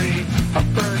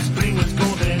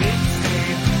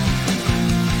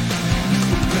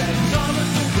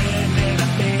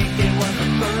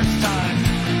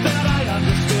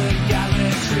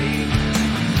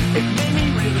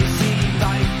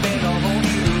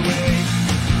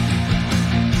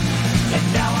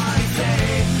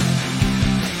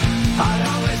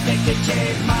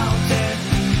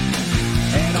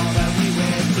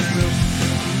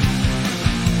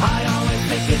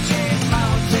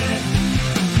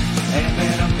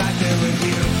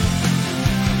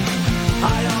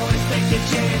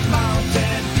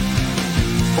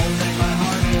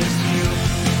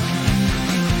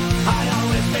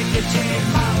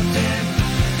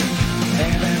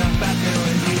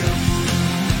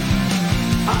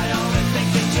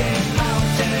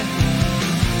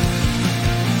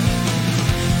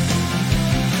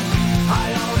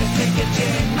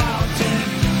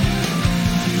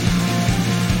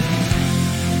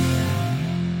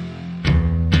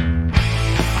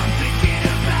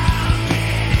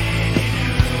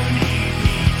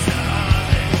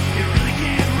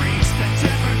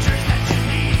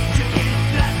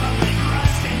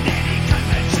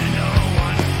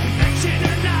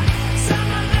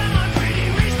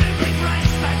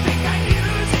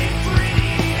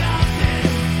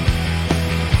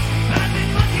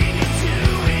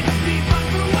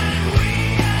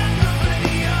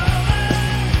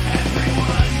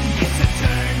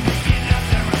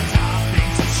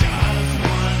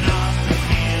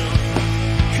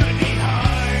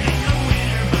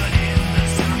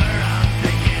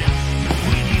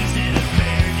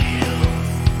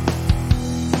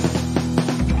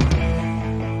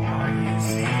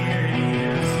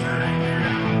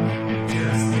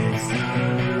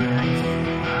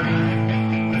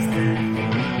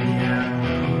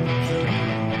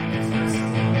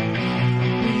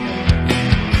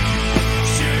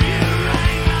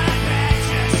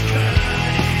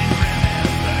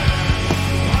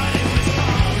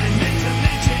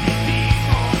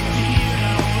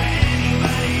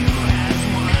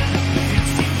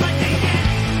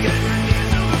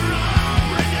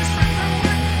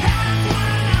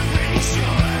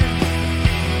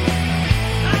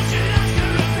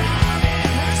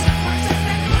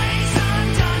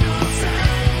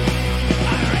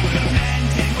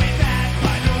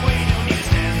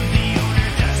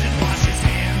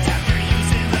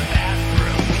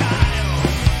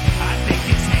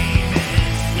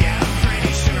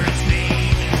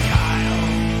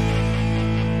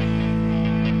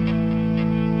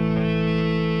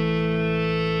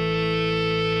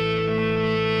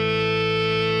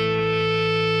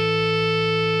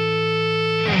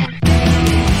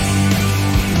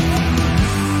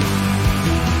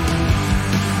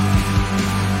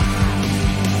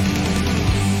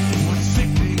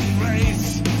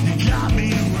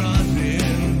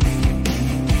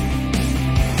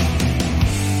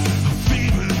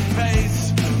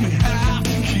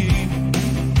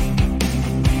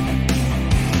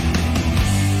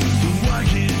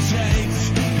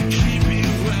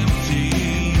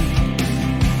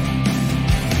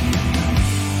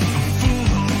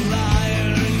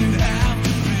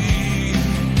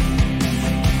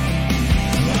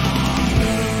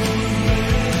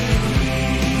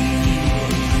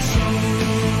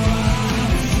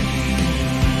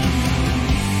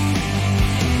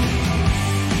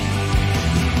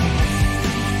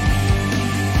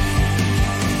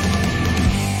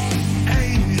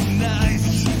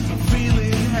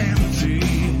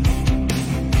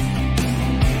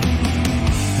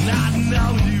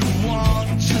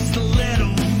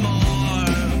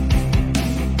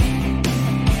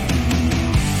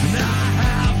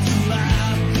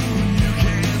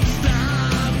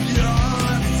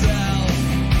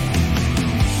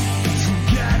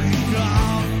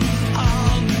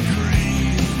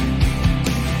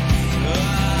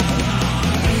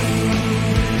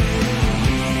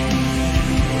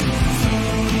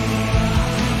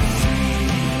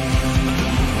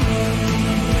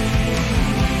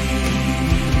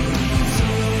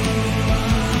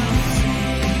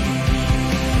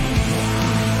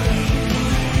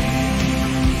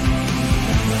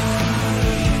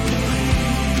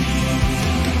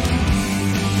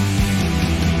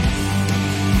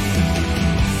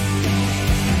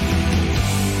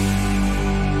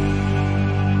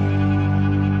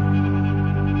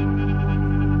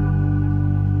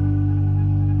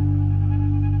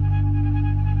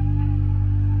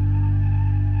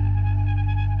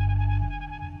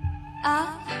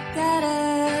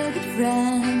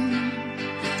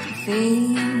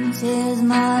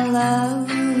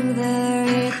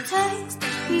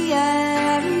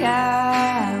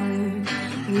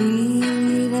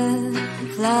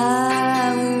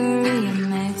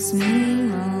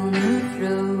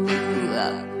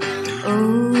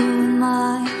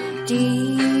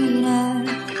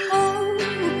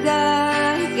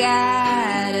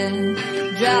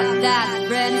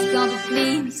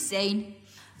insane.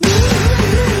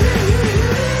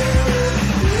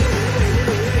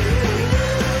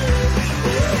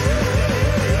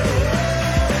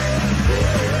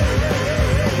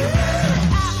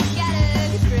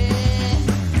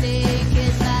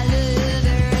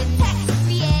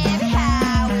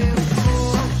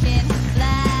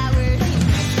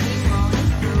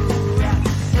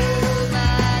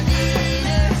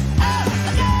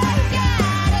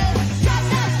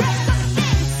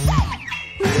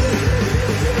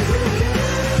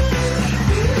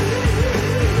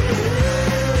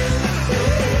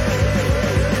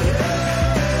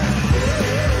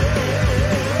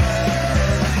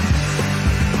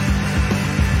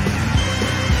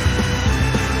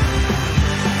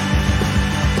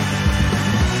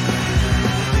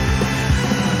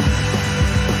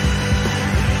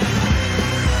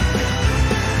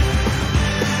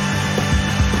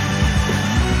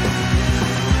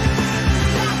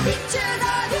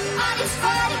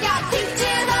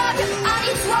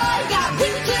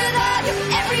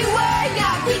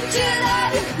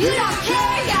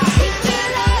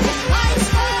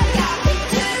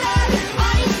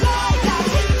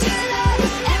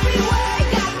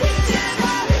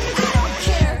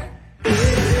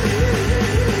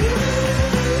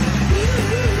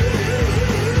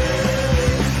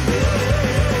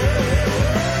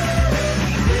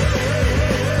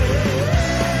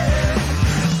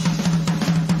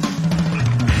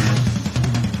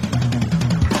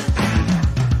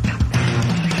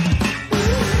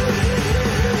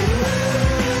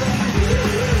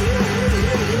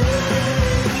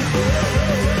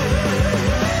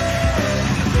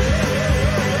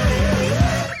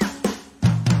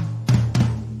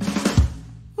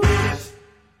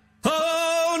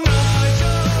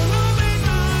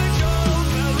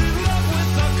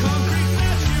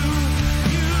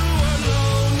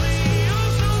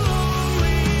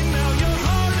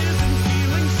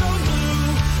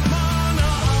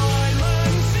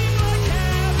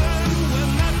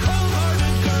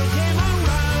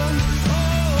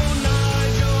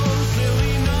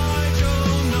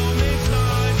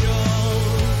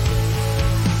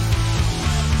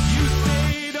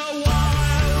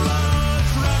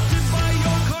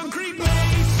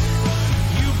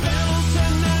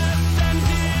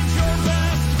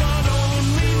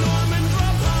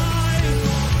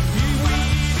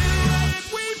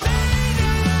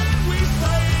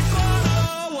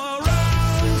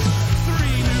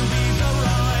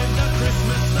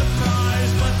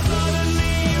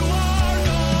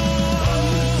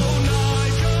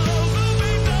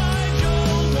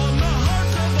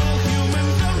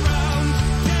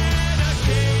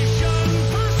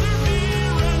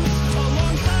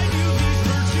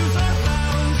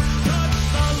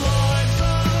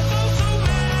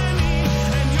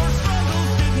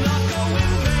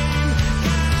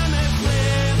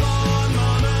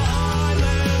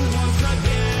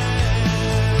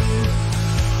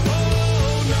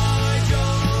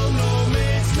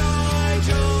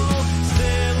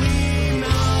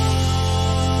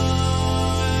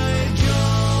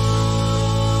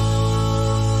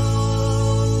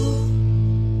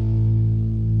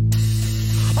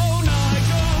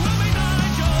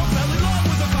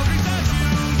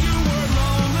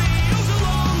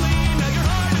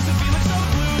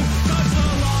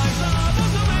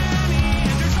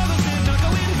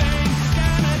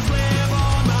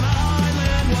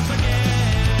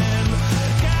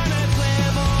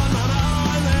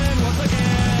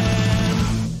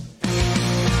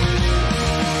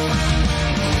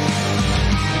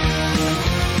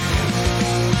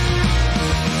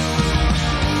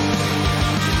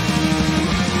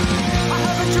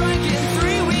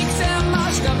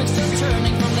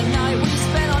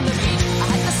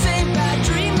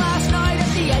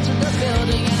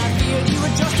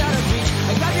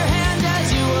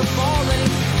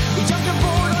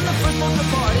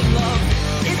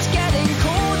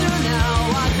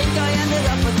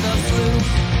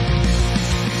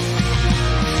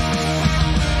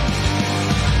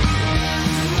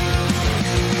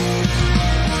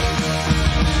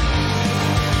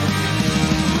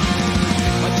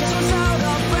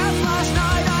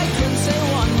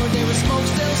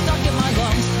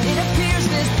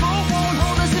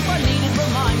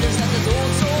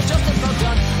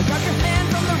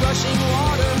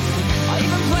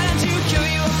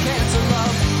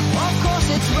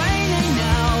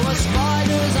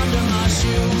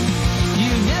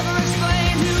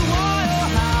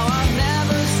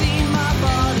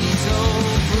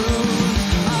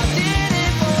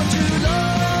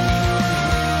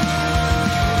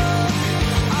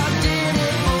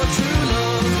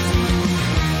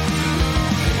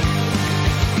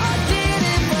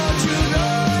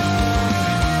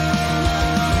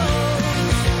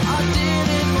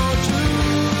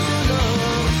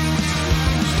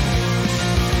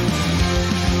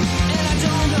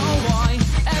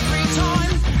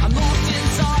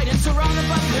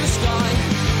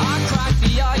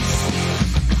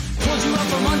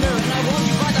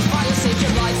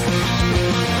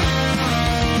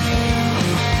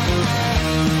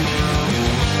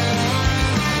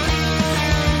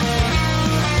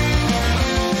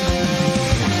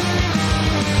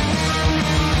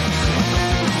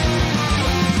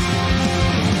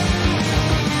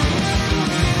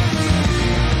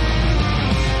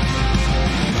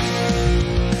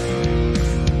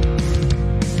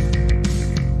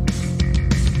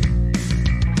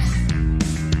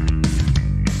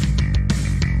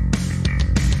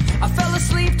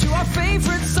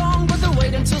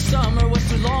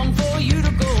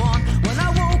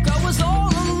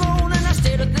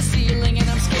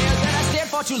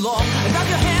 far too long. I grabbed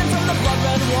your hand from the blood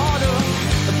red water.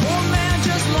 The poor man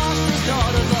just lost his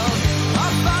daughter, love.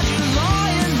 I found you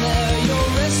lying there, your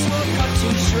wrists were cut to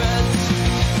shreds.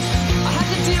 I had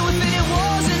to deal with it, it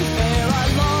wasn't fair. I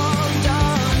loved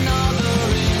another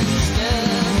instead.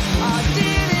 I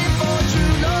did it for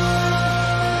true love.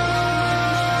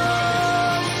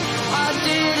 I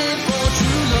did it for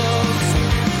true love.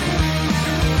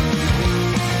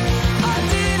 I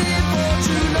did it for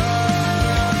true love.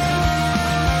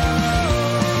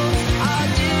 I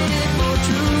did it for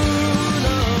true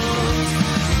love.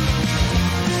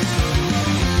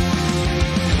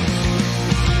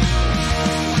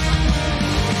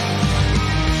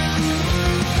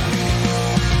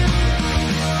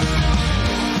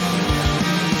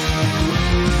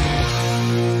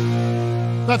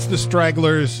 That's the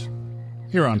Stragglers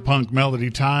here on Punk Melody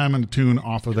Time, and a tune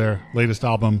off of their latest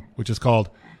album, which is called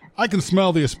I Can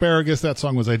Smell the Asparagus. That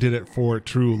song was I Did It for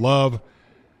True Love.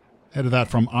 Ahead of that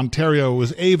from Ontario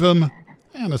was Avem,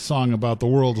 and a song about the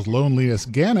world's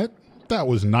loneliest gannet. That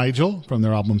was Nigel from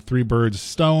their album Three Birds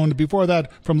Stoned. Before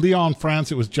that, from Lyon,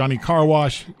 France, it was Johnnie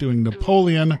Carwash doing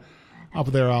Napoleon off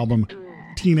of their album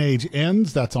Teenage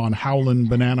Ends. That's on Howlin'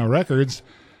 Banana Records.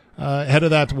 Ahead of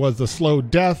that was The Slow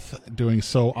Death doing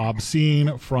So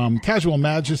Obscene from Casual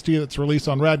Majesty, that's released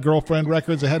on Rad Girlfriend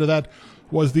Records. Ahead of that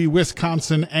was the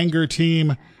Wisconsin Anger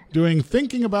Team doing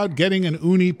Thinking About Getting an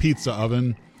Ooni Pizza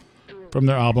Oven from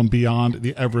their album Beyond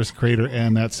the Everest Crater.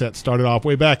 And that set started off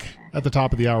way back at the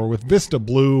top of the hour with Vista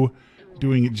Blue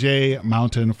doing J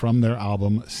Mountain from their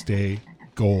album Stay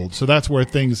Gold. So that's where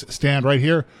things stand right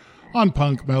here on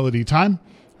Punk Melody Time.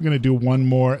 We're going to do one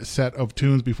more set of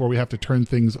tunes before we have to turn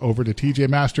things over to TJ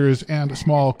Masters and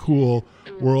Small Cool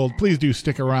World. Please do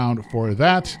stick around for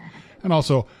that. And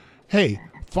also, hey,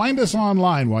 find us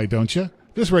online, why don't you?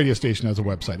 This radio station has a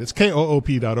website. It's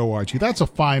koop.org. That's a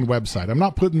fine website. I'm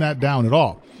not putting that down at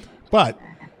all. But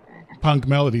Punk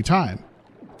Melody Time.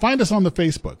 Find us on the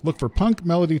Facebook. Look for Punk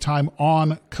Melody Time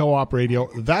on Co-op Radio.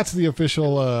 That's the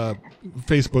official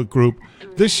Facebook group.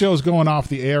 This show's going off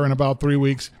the air in about 3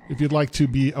 weeks. If you'd like to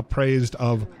be apprised,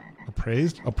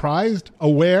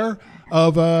 aware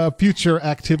of future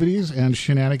activities and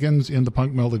shenanigans in the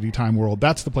Punk Melody Time world,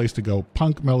 that's the place to go.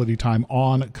 Punk Melody Time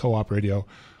on Co-op Radio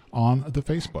on the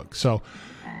Facebook. So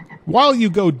while you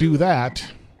go do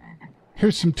that,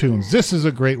 here's some tunes. This is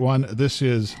a great one. This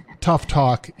is Tough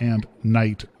Talk and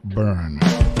Night Burn.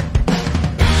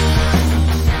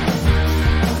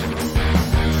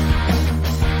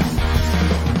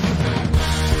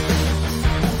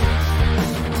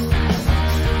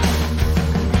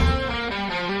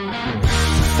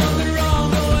 Something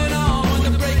wrong going on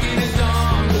when the breaking is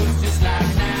dawn. Looks just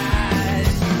like night.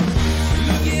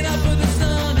 Looking up at the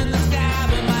sun in the sky,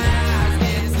 but my eyes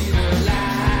can't see the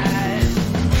light.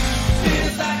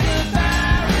 Feels like the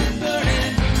fire is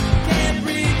burning. Can't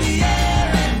breathe the air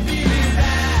and feel it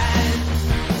right.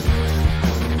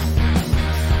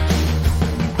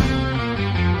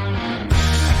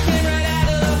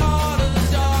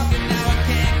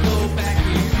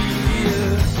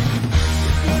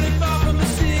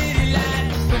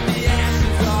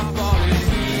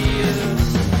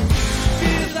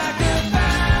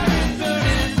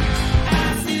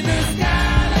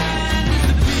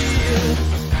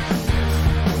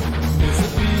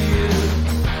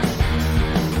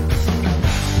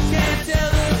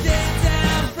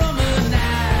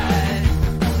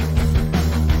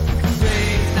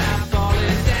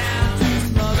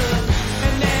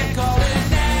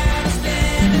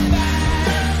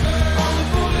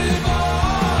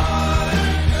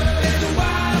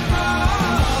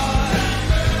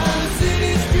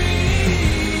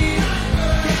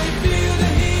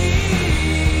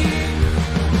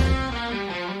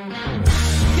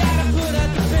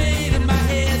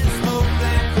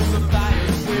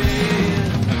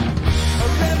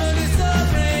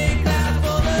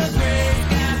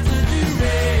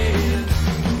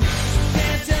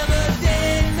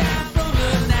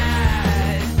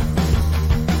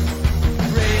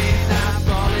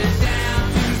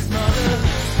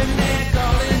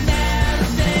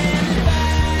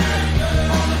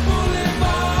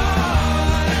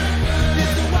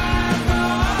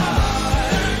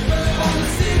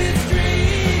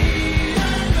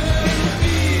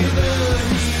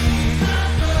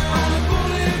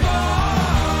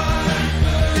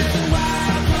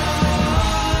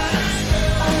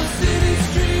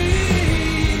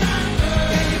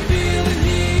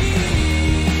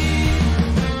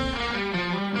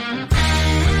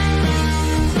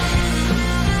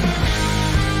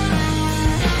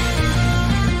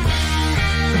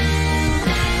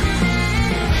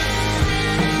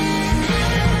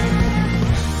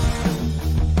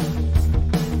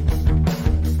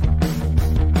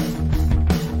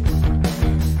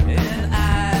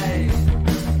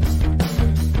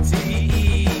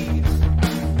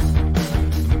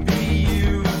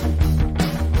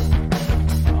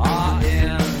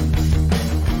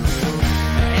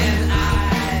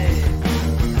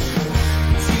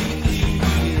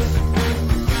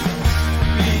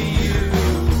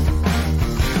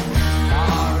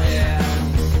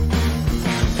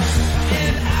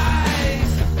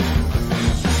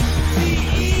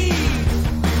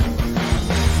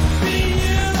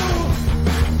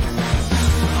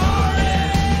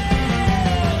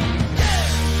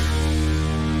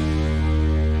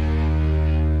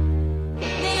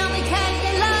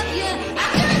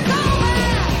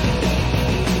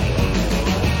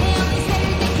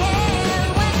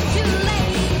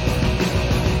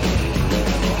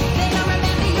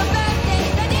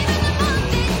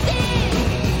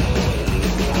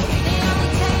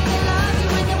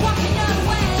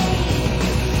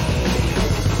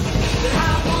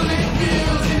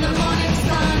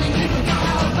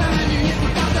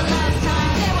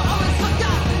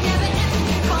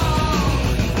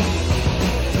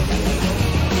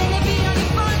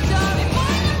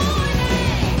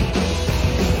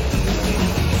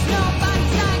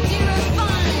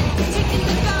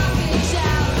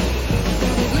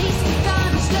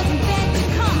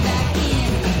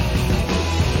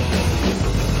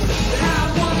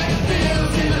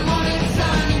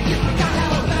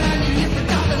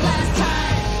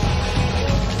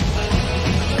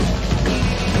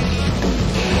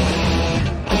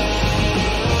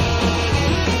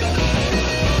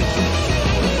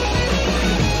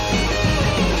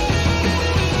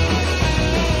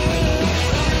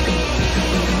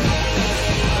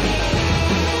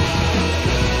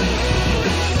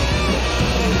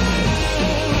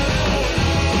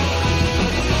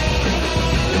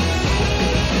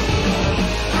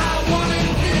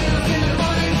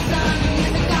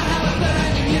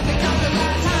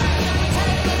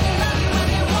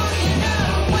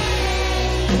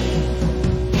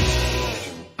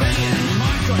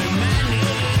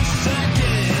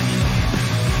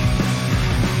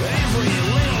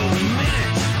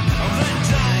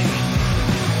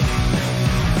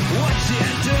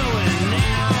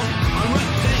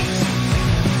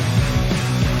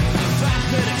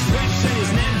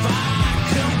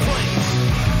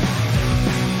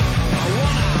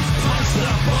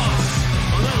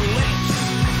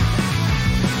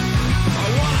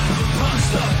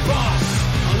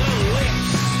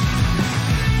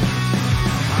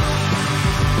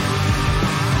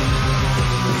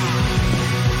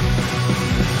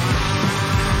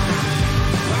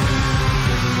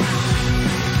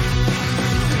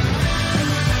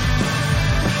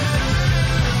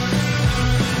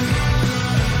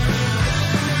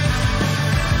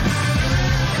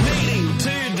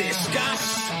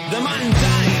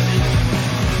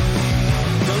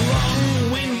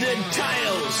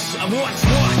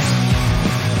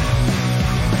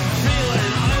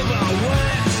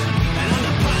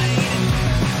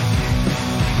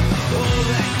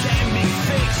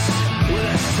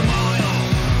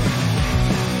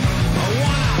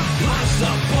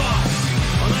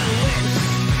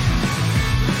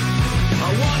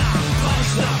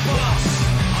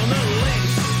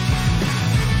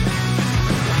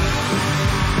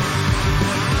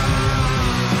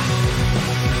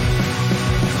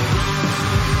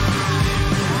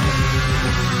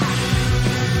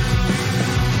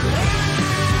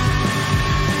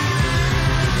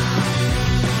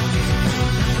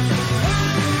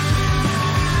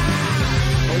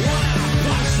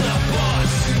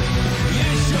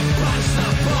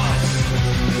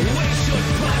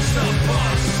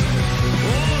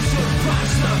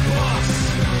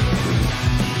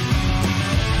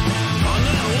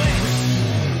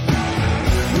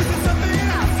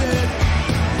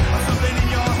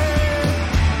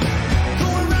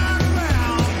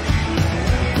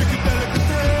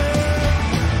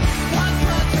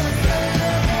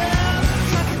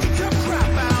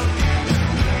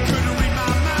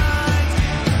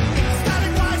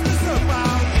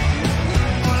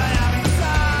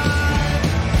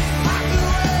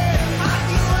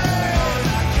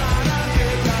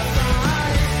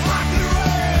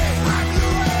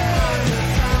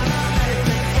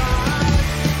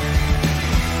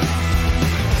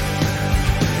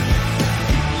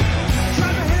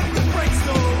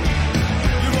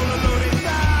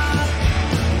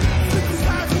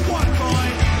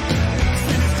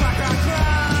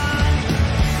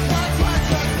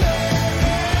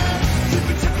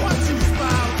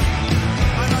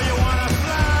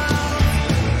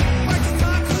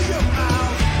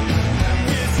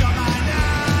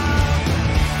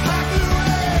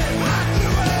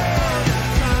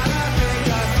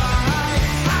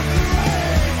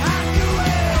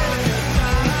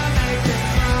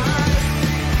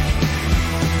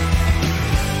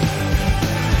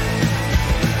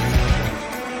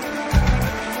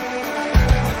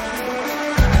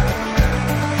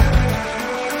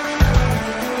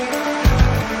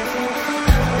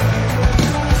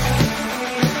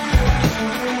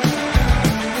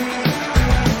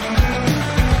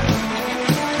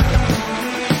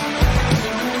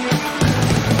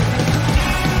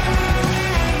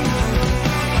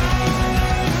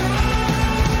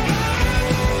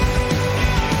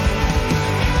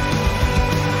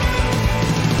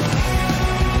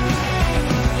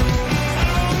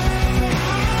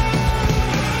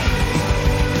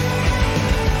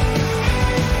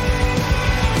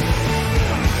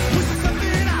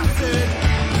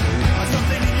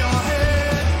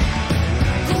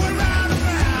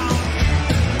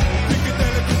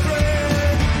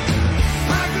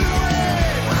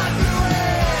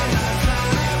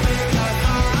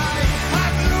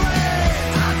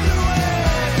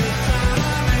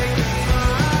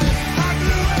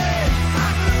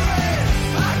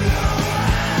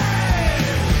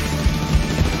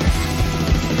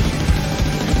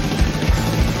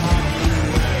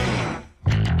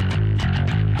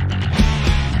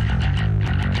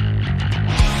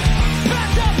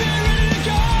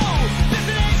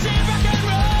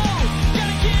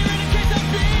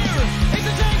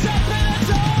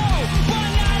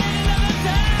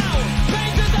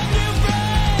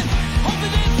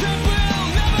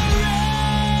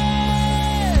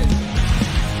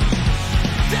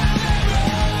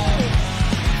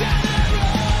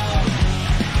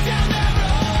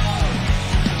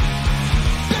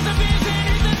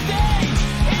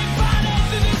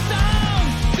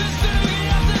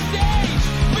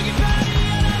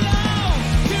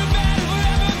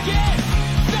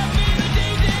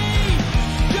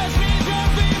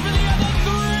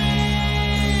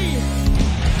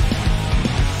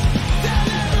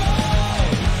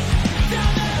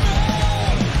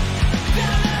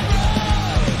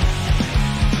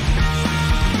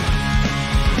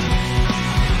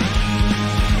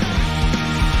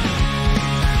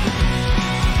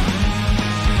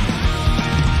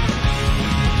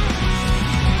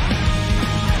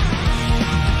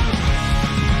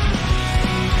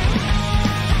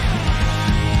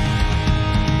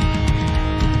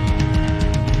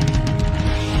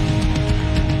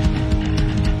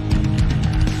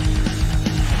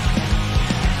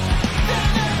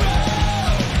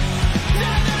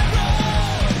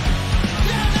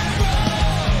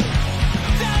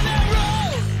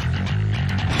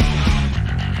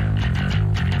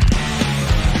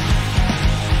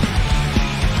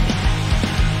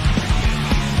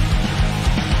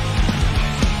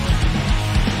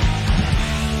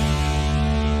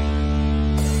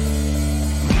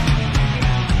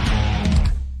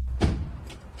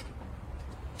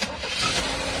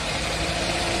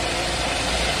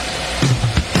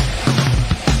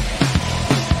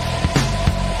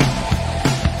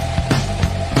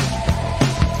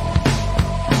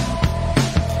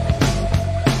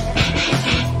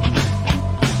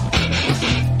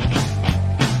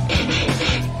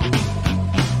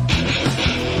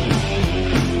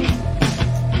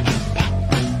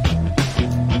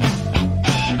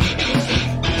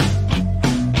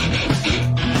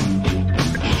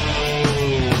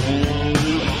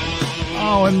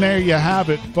 And there you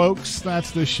have it, folks. That's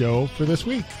the show for this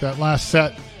week. That last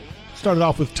set started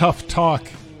off with Tough Talk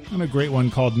and a great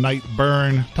one called Night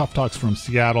Burn. Tough Talk's from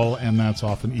Seattle, and that's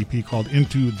off an EP called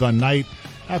Into the Night.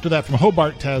 After that, from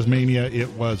Hobart, Tasmania, it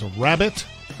was Rabbit.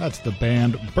 That's the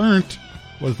band. Burnt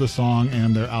was the song,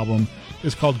 and their album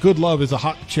is called Good Love is a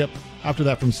Hot Chip. After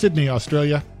that, from Sydney,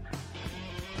 Australia,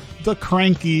 the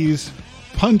Crankees.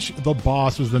 Punch the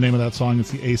Boss was the name of that song.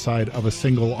 It's the A-side of a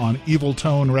single on Evil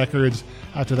Tone Records.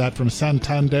 After that, from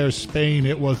Santander, Spain,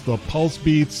 it was the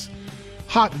Pulsebeats.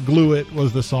 Hot Glue It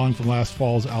was the song from last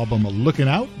fall's album Looking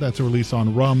Out. That's a release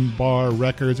on Rum Bar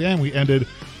Records. And we ended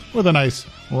with a nice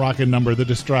rockin' number, The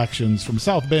Distractions, from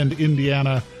South Bend,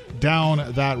 Indiana.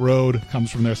 Down That Road comes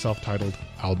from their self-titled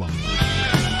album.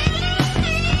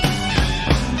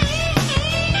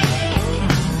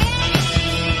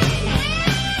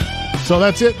 So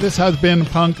that's it. This has been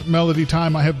Punk Melody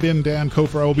Time. I have been Dan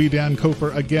Kofer. I will be Dan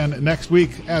Kofer again next week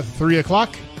at 3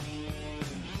 o'clock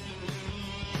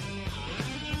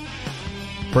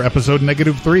for episode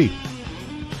 -3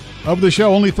 of the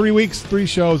show. Only 3 weeks, 3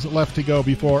 shows left to go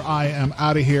before I am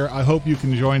out of here. I hope you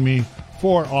can join me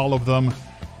for all of them.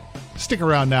 Stick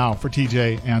around now for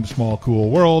TJ and Small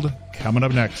Cool World coming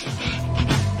up next.